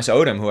 which Thomas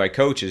Odom, who I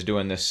coach, is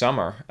doing this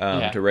summer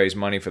to raise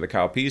money for the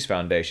Kyle Pease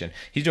Foundation.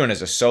 He's doing it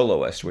as a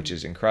soloist, which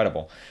is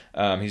incredible.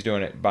 He's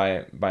doing it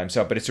by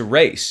himself, but it's a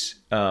race.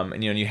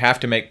 And you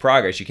have to make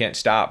progress. You can't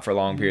stop for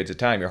long periods of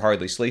time. You're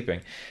hardly sleeping.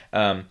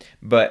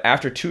 But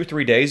after 2 or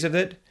 3 days of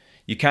it,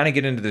 you kind of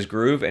get into this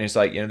groove, and it's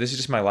like, this is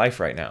just my life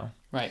right now.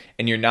 Right.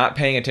 And you're not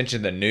paying attention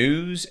to the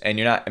news, and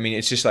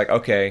it's just like,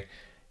 okay,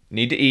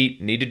 need to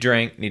eat, need to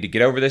drink, need to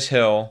get over this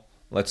hill.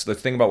 Let's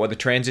think about what the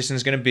transition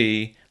is going to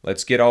be.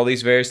 Let's get all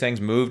these various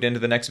things moved into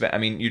the next event.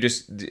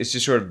 It's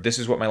just sort of, this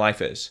is what my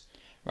life is.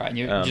 Right, and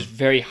you're just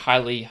very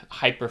highly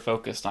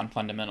hyper-focused on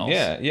fundamentals.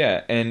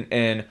 Yeah,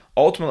 and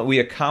ultimately we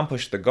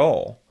accomplished the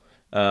goal.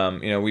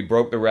 We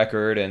broke the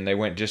record, and they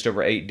went just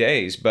over 8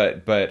 days.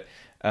 But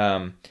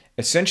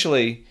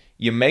essentially,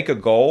 you make a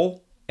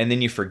goal and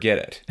then you forget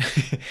it.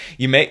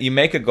 you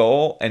make a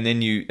goal and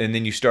then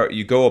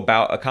you go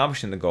about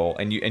accomplishing the goal,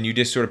 and you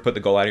just sort of put the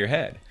goal out of your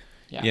head.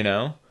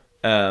 Yeah.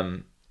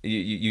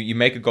 You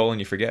make a goal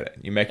and you forget it.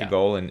 You make a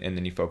goal and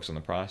then you focus on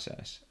the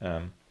process.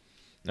 All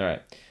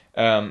right.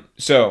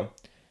 So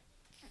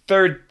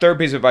third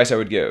piece of advice I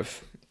would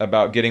give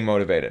about getting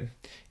motivated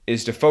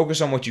is to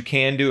focus on what you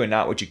can do and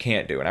not what you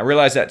can't do. And I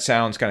realize that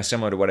sounds kind of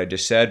similar to what I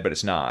just said, but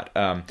it's not.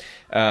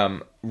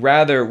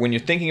 Rather, when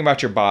you're thinking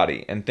about your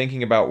body and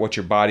thinking about what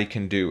your body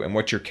can do and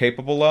what you're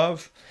capable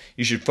of,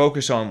 you should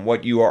focus on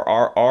what you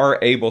are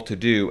able to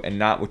do and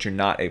not what you're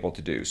not able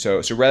to do. So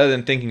rather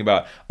than thinking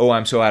about, oh,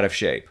 I'm so out of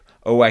shape,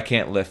 oh, I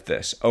can't lift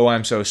this, oh,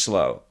 I'm so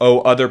slow, oh,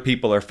 other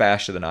people are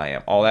faster than I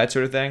am, all that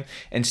sort of thing.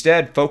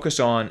 Instead, focus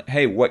on,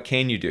 hey, what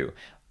can you do?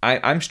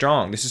 I'm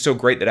strong. This is so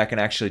great that I can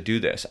actually do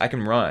this. I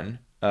can run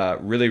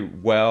really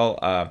well.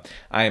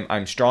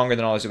 I'm stronger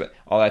than all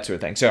that sort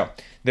of thing. So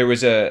there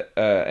was an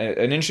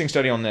interesting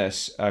study on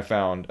this I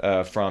found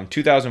from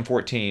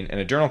 2014 in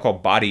a journal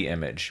called Body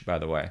Image, by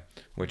the way,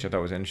 which I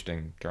thought was an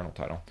interesting journal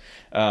title.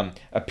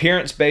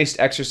 Appearance-based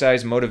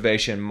exercise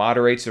motivation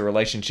moderates the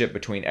relationship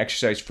between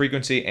exercise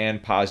frequency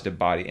and positive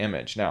body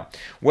image. Now,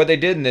 what they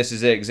did in this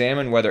is they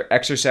examined whether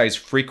exercise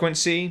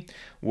frequency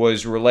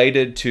was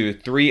related to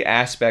 3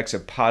 aspects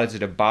of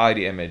positive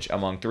body image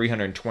among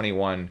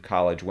 321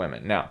 college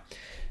women. Now,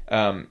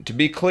 to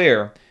be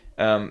clear,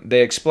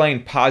 they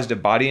explained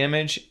positive body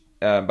image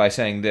by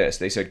saying this.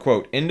 They said,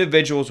 quote,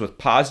 individuals with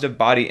positive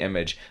body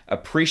image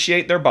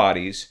appreciate their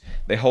bodies,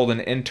 they hold an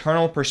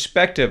internal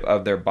perspective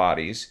of their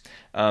bodies,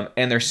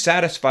 and they're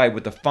satisfied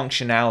with the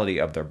functionality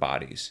of their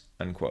bodies,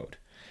 unquote.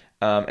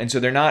 And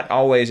so they're not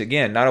always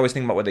thinking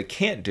about what they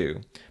can't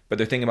do, but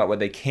they're thinking about what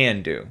they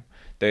can do.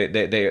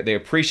 They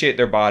appreciate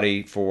their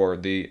body for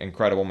the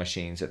incredible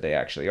machines that they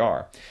actually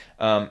are.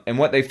 And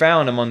what they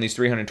found among these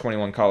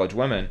 321 college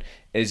women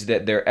is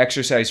that their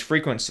exercise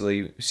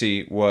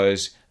frequency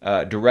was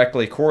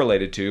directly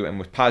correlated to and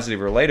was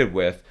positively related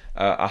with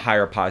a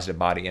higher positive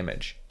body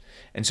image.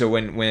 And so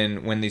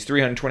when these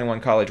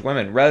 321 college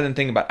women, rather than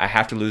thinking about, I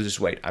have to lose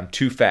this weight, I'm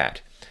too fat,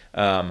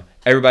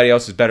 Everybody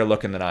else is better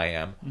looking than I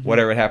am,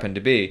 whatever it happened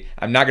to be.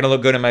 I'm not going to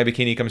look good in my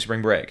bikini come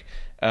spring break.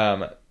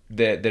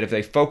 That if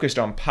they focused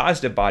on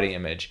positive body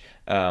image,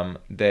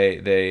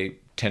 they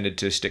tended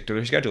to stick to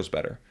their schedules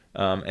better,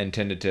 and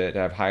tended to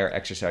have higher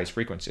exercise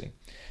frequency.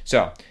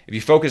 So if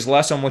you focus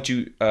less on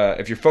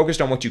if you're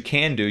focused on what you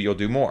can do, you'll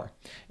do more.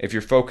 If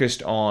you're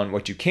focused on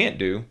what you can't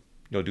do,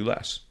 you'll do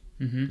less.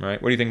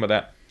 Right? What do you think about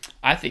that?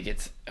 I think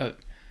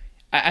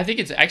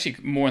it's actually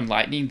more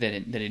enlightening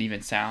than it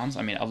even sounds.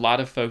 I mean, a lot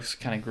of folks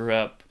kind of grew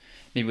up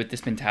maybe with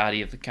this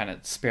mentality of kind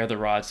of spare the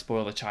rod,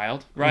 spoil the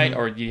child, right?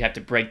 Or you have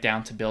to break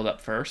down to build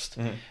up first.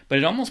 But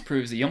it almost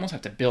proves that you almost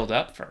have to build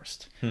up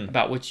first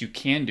about what you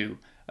can do,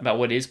 about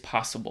what is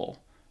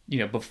possible,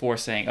 before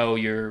saying, oh,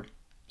 you're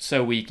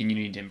so weak and you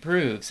need to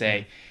improve.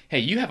 Say, hey,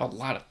 you have a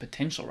lot of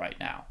potential right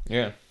now.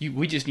 Yeah.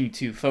 We just need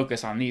to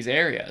focus on these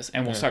areas,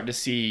 and we'll start to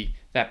see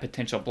that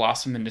potential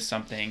blossom into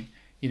something,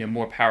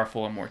 more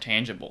powerful and more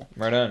tangible.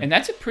 Right on. And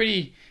that's a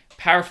pretty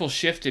powerful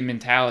shift in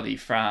mentality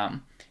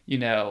from,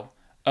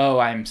 oh,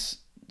 I'm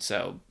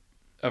so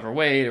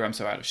overweight, or I'm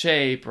so out of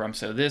shape, or I'm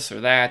so this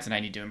or that, and I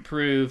need to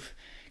improve.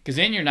 Because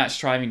then you're not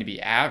striving to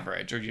be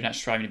average, or you're not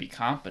striving to be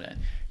competent.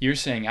 You're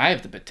saying, I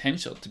have the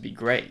potential to be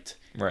great.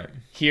 Right.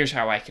 Here's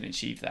how I can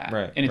achieve that.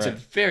 Right. And it's a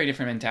very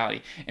different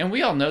mentality. And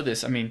we all know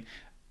this. I mean,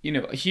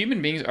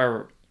 human beings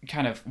are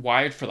kind of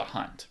wired for the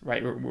hunt,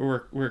 right?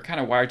 We're kind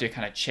of wired to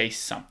kind of chase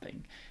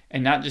something,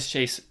 and not just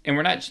chase. And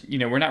we're not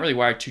really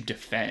wired to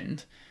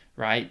defend.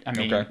 Right? I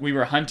mean, we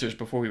were hunters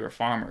before we were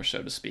farmers,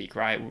 so to speak,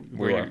 right?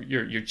 Where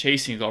you're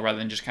chasing a goal rather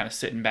than just kind of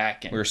sitting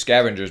back. And, we were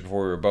scavengers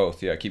before we were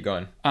both. Yeah, keep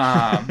going.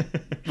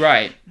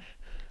 Right.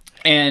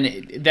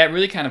 And that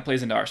really kind of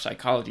plays into our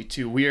psychology,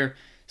 too. We're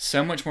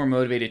so much more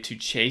motivated to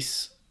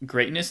chase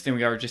greatness than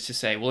we are just to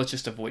say, well, let's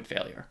just avoid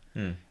failure.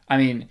 I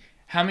mean,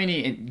 how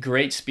many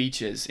great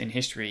speeches in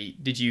history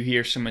did you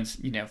hear someone's,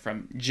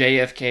 from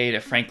JFK to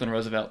Franklin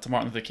Roosevelt to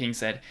Martin Luther King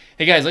said,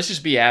 hey guys, let's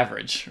just be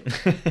average.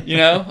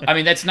 I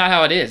mean, that's not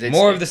how it is. It's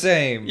more of the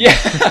same.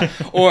 Yeah.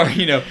 Or,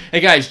 hey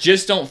guys,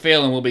 just don't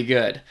fail and we'll be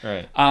good.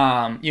 Right.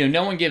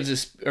 No one gives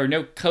us, or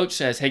no coach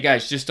says, hey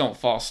guys, just don't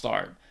false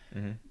start.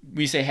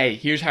 We say, hey,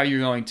 here's how you're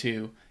going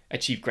to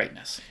achieve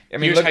greatness. I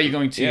mean, here's how you're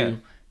going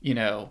to,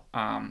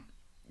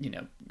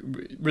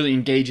 really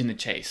engage in the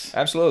chase.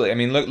 Absolutely. I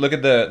mean, look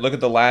at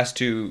the last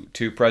two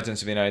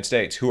presidents of the United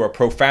States, who are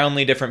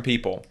profoundly different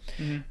people.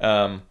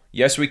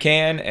 Yes, we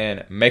can,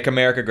 and Make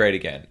America Great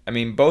Again. I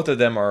mean, both of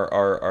them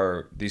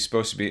are these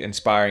supposed to be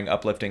inspiring,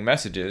 uplifting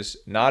messages,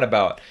 not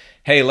about,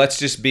 hey, let's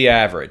just be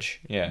average.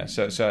 Yeah.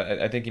 So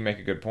I think you make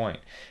a good point.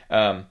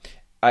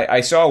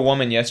 I saw a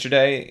woman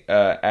yesterday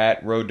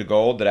at Road to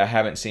Gold that I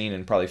haven't seen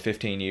in probably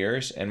 15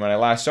 years. And when I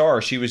last saw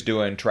her, she was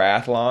doing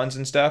triathlons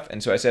and stuff.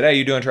 And so I said, hey,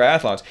 you doing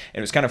triathlons? And it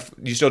was kind of,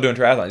 you still doing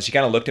triathlons? She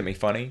kind of looked at me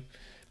funny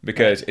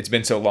because it's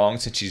been so long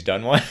since she's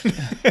done one.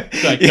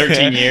 Like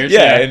 13 years.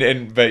 Yeah.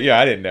 But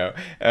I didn't know.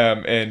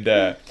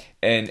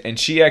 And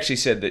she actually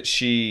said that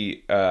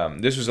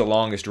this was the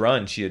longest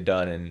run she had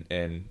done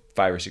in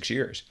 5 or 6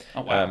 years.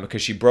 Oh, wow.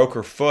 Because she broke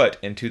her foot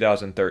in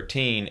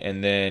 2013,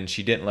 and then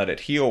she didn't let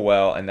it heal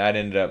well, and that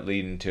ended up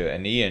leading to a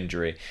knee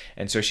injury.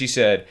 And so she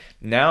said,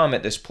 now I'm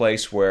at this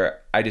place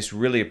where I just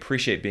really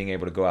appreciate being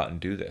able to go out and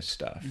do this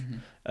stuff.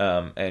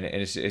 And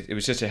it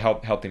was just a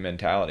healthy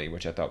mentality,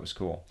 which I thought was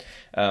cool.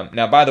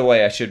 Now, by the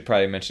way, I should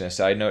probably mention a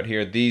side note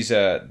here. These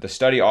the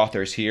study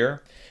authors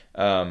here,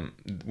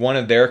 one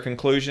of their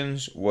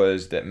conclusions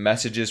was that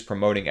messages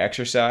promoting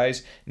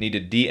exercise need to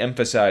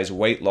de-emphasize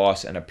weight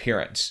loss and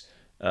appearance,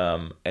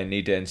 and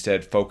need to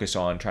instead focus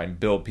on trying to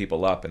build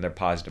people up in their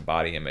positive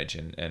body image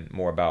and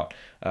more about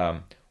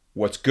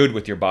what's good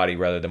with your body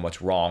rather than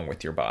what's wrong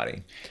with your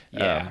body.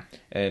 Yeah.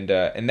 And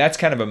that's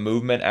kind of a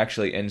movement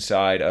actually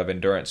inside of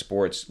endurance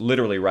sports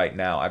literally right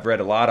now. I've read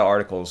a lot of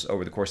articles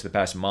over the course of the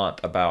past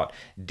month about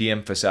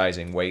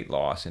de-emphasizing weight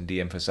loss and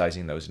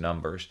de-emphasizing those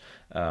numbers.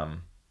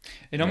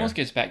 It almost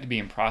gets back to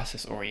being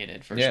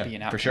process-oriented versus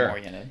being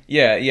outcome-oriented.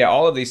 Sure. Yeah.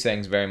 All of these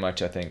things very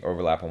much, I think,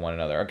 overlap on one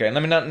another. Okay,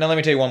 let me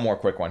tell you one more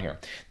quick one here.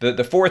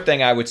 The fourth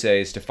thing I would say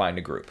is to find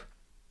a group.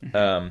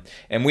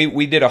 And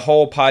we did a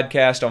whole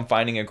podcast on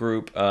finding a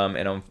group,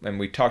 and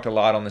we talked a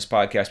lot on this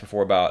podcast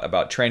before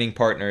about training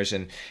partners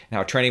and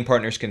how training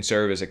partners can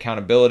serve as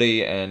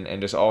accountability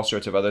and just all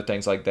sorts of other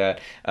things like that.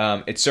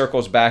 It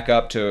circles back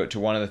up to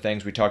one of the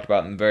things we talked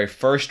about in the very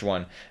first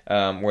one,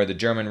 where the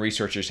German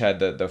researchers had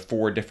the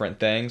 4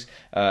 different things,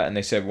 and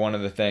they said one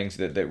of the things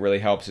that really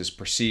helps is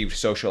perceived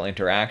social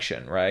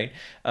interaction, right?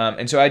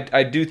 And so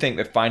I do think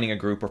that finding a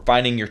group or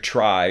finding your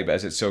tribe,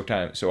 as it's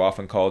so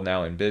often called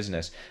now in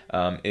business,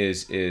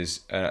 is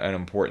an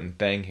important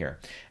thing here.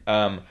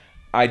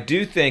 I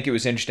do think it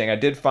was interesting. I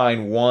did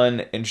find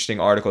one interesting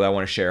article that I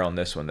want to share on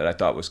this one that I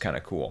thought was kind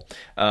of cool.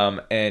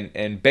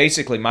 And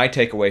basically my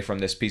takeaway from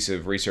this piece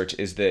of research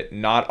is that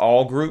not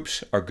all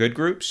groups are good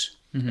groups.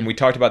 And we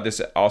talked about this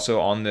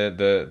also on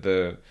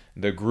the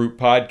group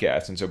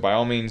podcast. And so by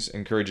all means,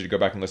 encourage you to go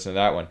back and listen to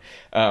that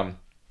one.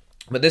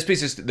 But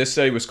this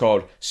study was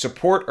called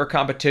 "Support or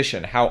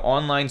Competition: How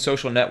Online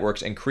Social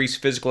Networks Increase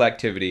Physical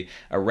Activity,"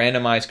 a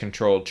randomized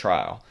controlled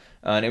trial.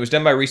 And it was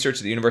done by research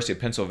at the University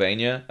of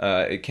Pennsylvania.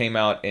 It came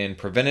out in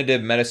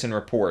Preventative Medicine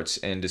Reports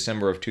in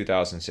December of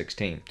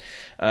 2016.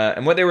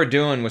 And what they were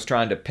doing was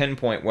trying to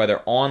pinpoint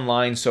whether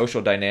online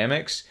social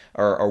dynamics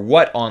or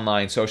what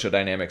online social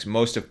dynamics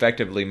most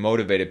effectively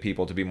motivated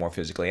people to be more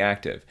physically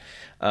active.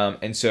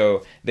 And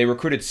so they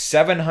recruited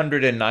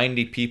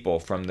 790 people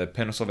from the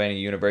Pennsylvania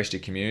University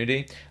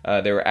community.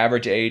 They were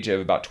average age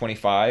of about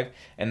 25,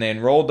 and they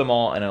enrolled them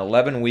all in an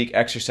 11-week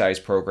exercise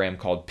program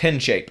called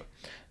PinShape.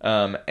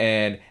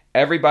 And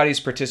everybody's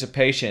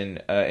participation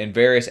in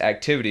various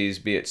activities,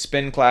 be it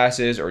spin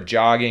classes or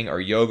jogging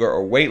or yoga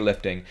or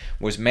weightlifting,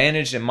 was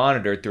managed and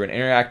monitored through an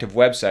interactive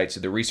website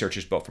that the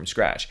researchers built from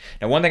scratch.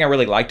 Now, one thing I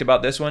really liked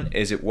about this one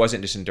is it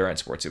wasn't just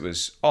endurance sports. It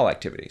was all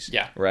activities.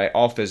 Yeah. Right?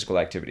 All physical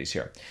activities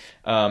here.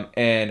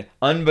 And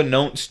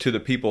unbeknownst to the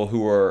people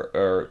who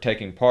were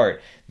taking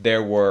part,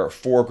 there were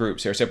 4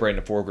 groups. They were separated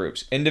into 4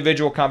 groups: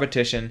 individual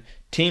competition,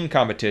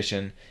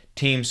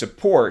 team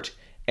support,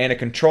 and a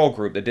control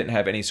group that didn't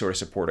have any sort of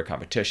support or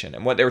competition.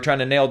 And what they were trying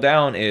to nail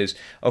down is,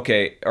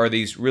 okay, are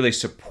these really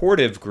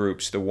supportive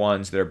groups the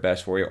ones that are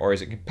best for you, or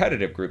is it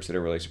competitive groups that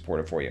are really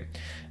supportive for you?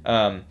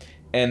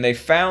 And they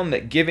found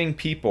that giving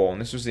people,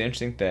 and this was the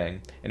interesting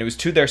thing, and it was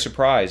to their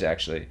surprise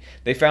actually,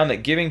 they found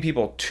that giving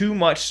people too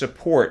much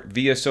support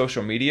via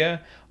social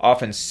media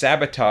often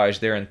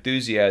sabotaged their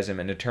enthusiasm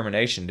and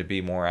determination to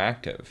be more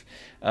active.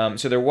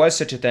 So there was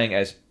such a thing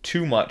as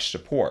too much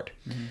support.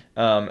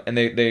 Mm-hmm. And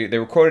they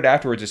were quoted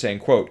afterwards as saying,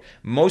 quote,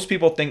 "Most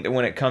people think that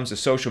when it comes to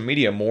social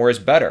media, more is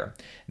better.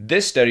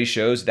 This study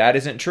shows that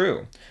isn't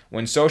true.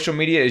 When social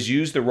media is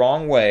used the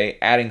wrong way,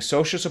 adding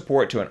social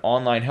support to an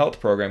online health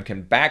program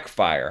can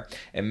backfire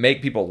and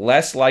make people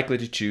less likely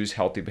to choose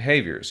healthy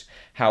behaviors.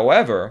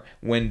 However,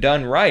 when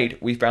done right,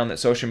 we found that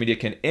social media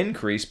can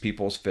increase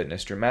people's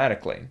fitness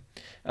dramatically."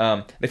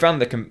 They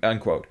found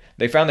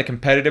the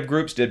competitive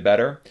groups did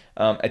better.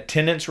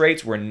 Attendance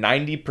rates were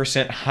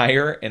 90%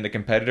 higher in the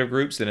competitive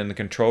groups than in the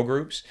control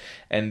groups.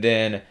 And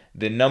then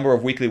the number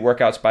of weekly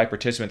workouts by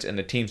participants in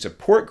the team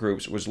support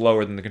groups was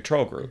lower than the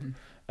control group.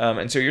 Mm-hmm.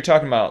 And so you're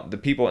talking about the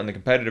people in the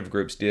competitive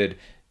groups did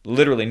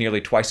literally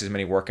nearly twice as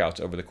many workouts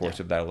over the course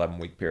of that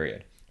 11-week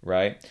period,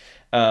 right?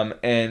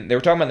 And they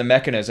were talking about the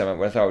mechanism of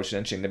what I thought was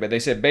interesting. But they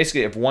said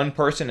basically if one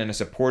person in a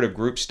supportive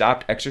group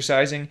stopped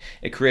exercising,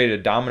 it created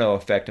a domino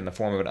effect in the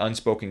form of an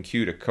unspoken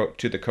cue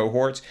to the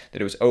cohorts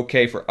that it was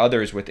okay for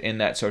others within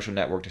that social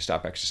network to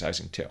stop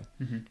exercising too,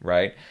 mm-hmm.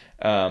 right?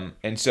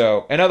 And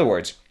so, in other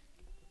words,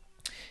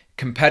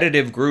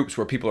 competitive groups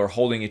where people are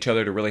holding each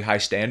other to really high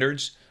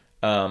standards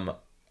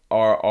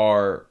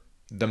are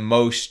the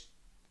most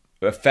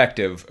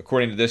effective,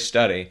 according to this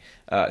study,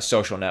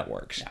 social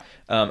networks. Yeah.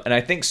 And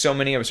I think so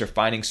many of us are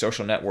finding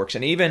social networks,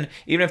 and even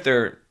if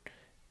they're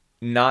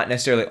not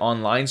necessarily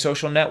online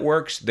social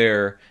networks,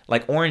 they're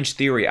like Orange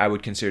Theory. I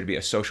would consider to be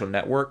a social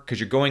network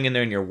because you're going in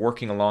there and you're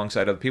working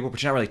alongside other people,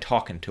 but you're not really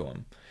talking to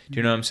them. Do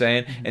you know what I'm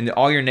saying? Mm-hmm. And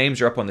all your names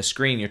are up on the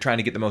screen. You're trying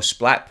to get the most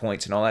splat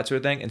points and all that sort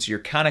of thing, and so you're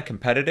kind of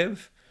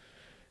competitive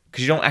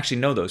because you don't actually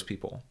know those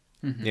people.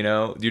 Mm-hmm. You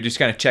know, you're just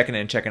kind of checking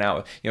in and checking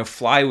out. You know,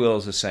 Flywheel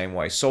is the same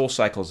way.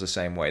 SoulCycle is the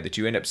same way, that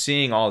you end up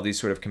seeing all of these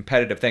sort of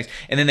competitive things.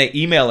 And then they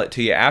email it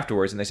to you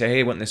afterwards and they say,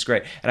 hey, wasn't this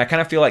great? And I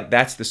kind of feel like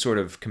that's the sort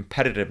of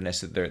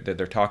competitiveness that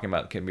they're talking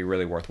about that can be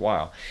really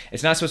worthwhile.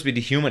 It's not supposed to be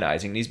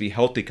dehumanizing. It needs to be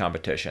healthy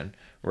competition,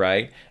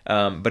 right?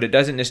 But it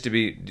doesn't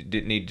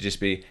need to just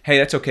be, hey,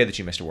 that's okay that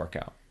you missed a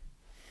workout.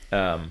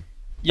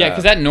 Yeah,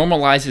 because that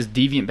normalizes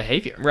deviant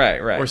behavior.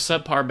 Right. Or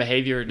subpar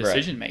behavior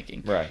decision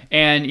making. Right.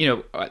 And, you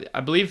know, I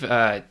believe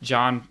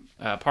John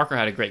Parker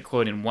had a great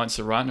quote in Once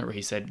a Runner where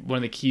he said, one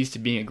of the keys to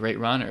being a great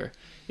runner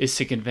is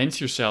to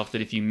convince yourself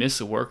that if you miss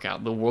a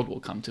workout, the world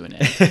will come to an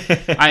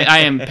end.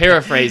 I am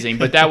paraphrasing,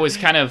 but that was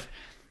kind of,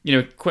 you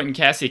know, Quentin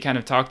Cassidy kind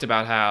of talked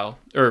about how,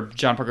 or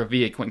John Parker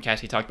via Quentin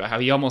Cassidy talked about how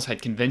he almost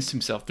had convinced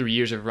himself through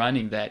years of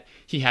running that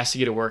he has to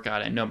get a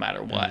workout in no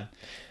matter what. Mm-hmm.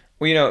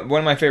 Well, you know, one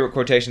of my favorite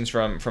quotations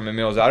from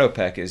Emil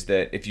Zatopek is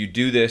that if you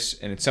do this,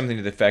 and it's something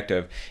to the effect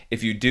of,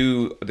 if you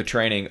do the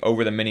training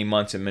over the many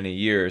months and many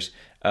years,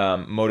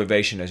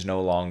 motivation is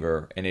no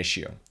longer an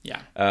issue.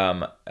 Yeah.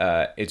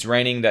 It's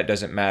raining, that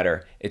doesn't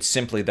matter. It's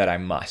simply that I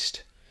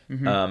must.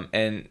 Mm-hmm.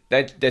 And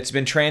that's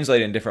been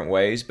translated in different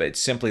ways, but it's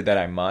simply that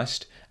I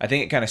must. I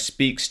think it kind of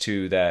speaks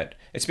to that.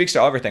 It speaks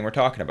to everything we're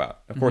talking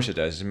about. Of course it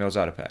does. It's Emil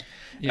Zatopek.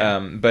 Yeah.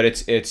 But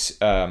it's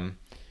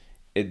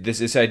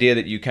this idea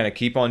that you kind of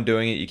keep on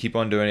doing it,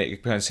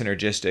 it becomes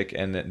synergistic,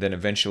 and then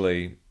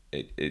eventually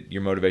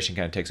your motivation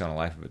kind of takes on a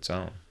life of its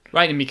own.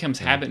 Right, and becomes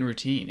habit and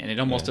routine, and it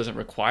almost doesn't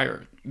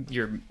require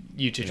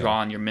you to draw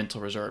on your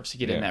mental reserves to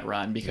get in that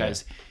run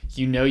because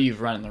you know you've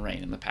run in the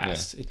rain in the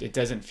past. Yeah. It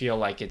doesn't feel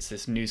like it's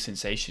this new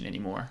sensation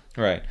anymore.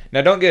 Right.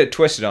 Now, don't get it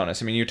twisted on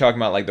us. I mean, you're talking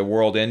about like the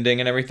world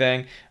ending and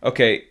everything.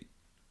 Okay,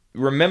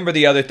 remember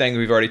the other things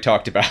we've already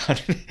talked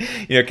about.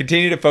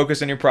 Continue to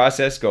focus on your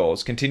process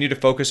goals. Continue to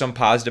focus on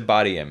positive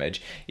body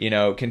image.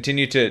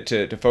 Continue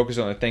to focus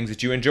on the things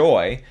that you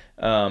enjoy,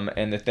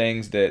 and the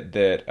things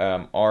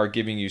that are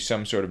giving you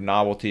some sort of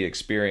novelty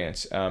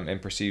experience,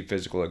 and perceived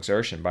physical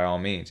exertion by all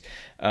means.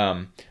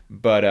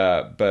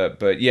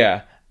 But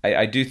yeah,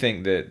 I do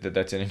think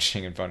that's an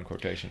interesting and fun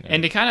quotation.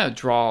 And to kind of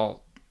draw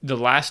the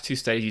last two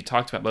studies you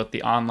talked about, both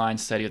the online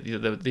study,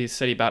 the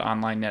study about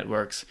online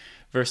networks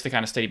versus the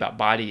kind of study about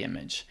body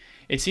image,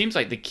 it seems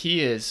like the key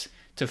is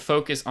to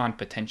focus on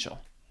potential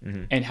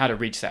and how to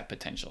reach that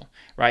potential,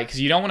 right? Because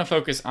you don't want to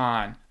focus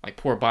on like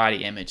poor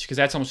body image, because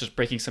that's almost just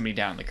breaking somebody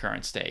down in the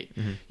current state.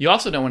 You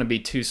also don't want to be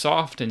too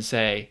soft and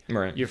say,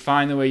 you're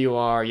fine the way you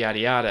are, yada,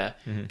 yada.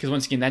 Because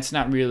once again, that's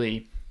not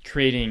really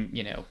creating,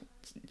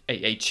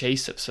 a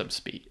chase of so to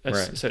speak.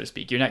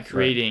 You're not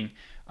creating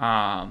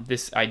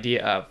this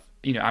idea of,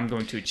 I'm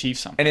going to achieve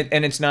something.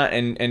 And it's not,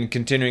 and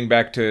continuing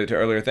back to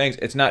earlier things,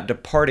 it's not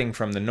departing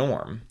from the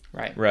norm.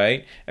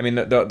 Right. I mean,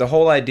 the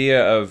whole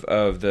idea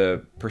of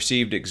the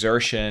perceived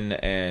exertion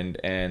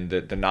and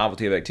the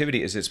novelty of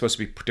activity is it's supposed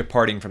to be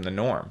departing from the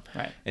norm.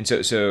 Right. And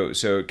so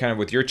kind of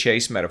with your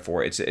chase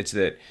metaphor, it's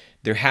that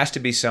there has to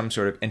be some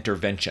sort of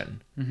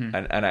intervention.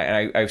 And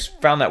I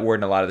found that word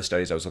in a lot of the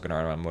studies I was looking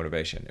around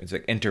motivation. It's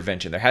like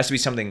intervention. There has to be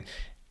something,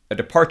 a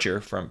departure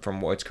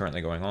from what's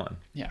currently going on.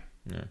 Yeah.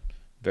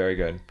 Very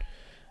good.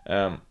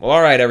 Well,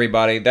 all right,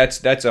 everybody.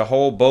 That's a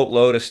whole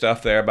boatload of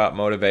stuff there about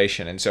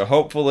motivation. And so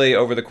hopefully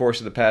over the course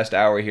of the past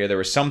hour here, there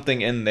was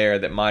something in there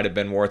that might have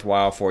been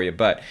worthwhile for you.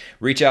 But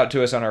reach out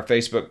to us on our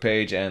Facebook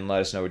page and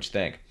let us know what you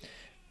think.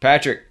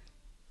 Patrick,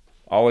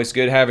 always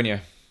good having you.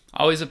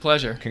 Always a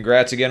pleasure.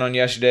 Congrats again on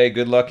yesterday.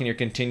 Good luck in your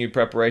continued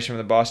preparation for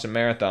the Boston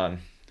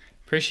Marathon.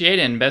 Appreciate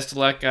it, and best of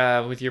luck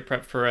with your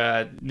prep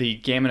for the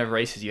gamut of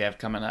races you have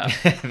coming up.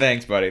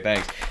 Thanks, buddy.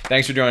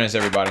 Thanks for joining us,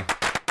 everybody.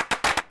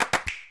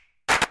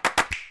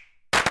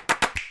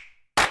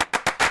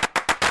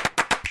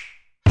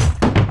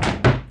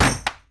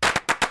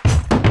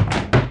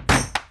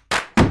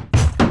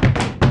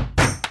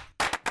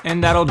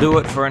 And that'll do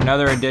it for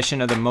another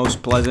edition of the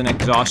Most Pleasant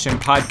Exhaustion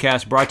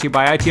podcast, brought to you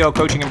by ITL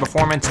Coaching and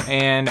Performance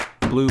and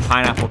Blue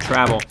Pineapple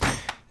Travel.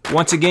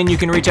 Once again, you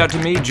can reach out to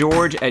me,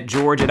 George at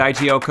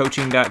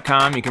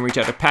itlcoaching.com. You can reach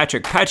out to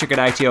Patrick at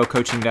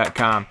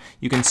itlcoaching.com.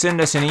 You can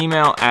send us an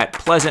email at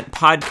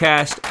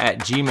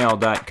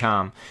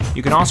pleasantpodcast@gmail.com.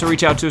 You can also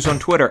reach out to us on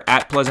Twitter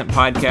at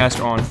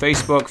pleasantpodcast, or on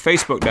Facebook,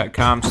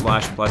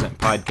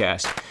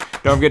 facebook.com/pleasantpodcast.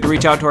 Don't forget to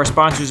reach out to our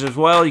sponsors as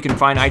well. You can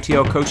find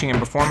ITL Coaching and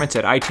Performance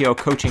at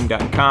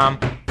itlcoaching.com,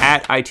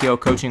 at ITL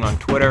Coaching on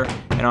Twitter,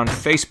 and on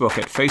Facebook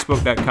at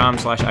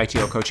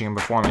facebook.com/ITL Coaching and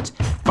Performance.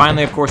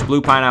 Finally, of course,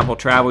 Blue Pineapple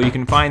Travel. You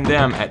can find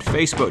them at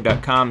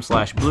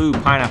facebook.com/Blue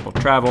Pineapple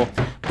Travel,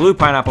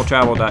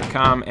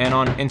 bluepineappletravel.com, and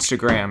on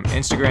Instagram,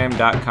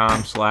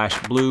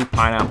 instagram.com/Blue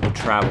Pineapple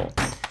Travel.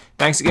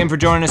 Thanks again for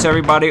joining us,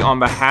 everybody. On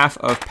behalf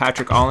of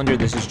Patrick Ollinger,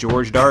 this is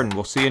George Darden.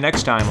 We'll see you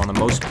next time on the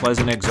Most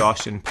Pleasant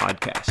Exhaustion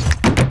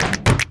podcast.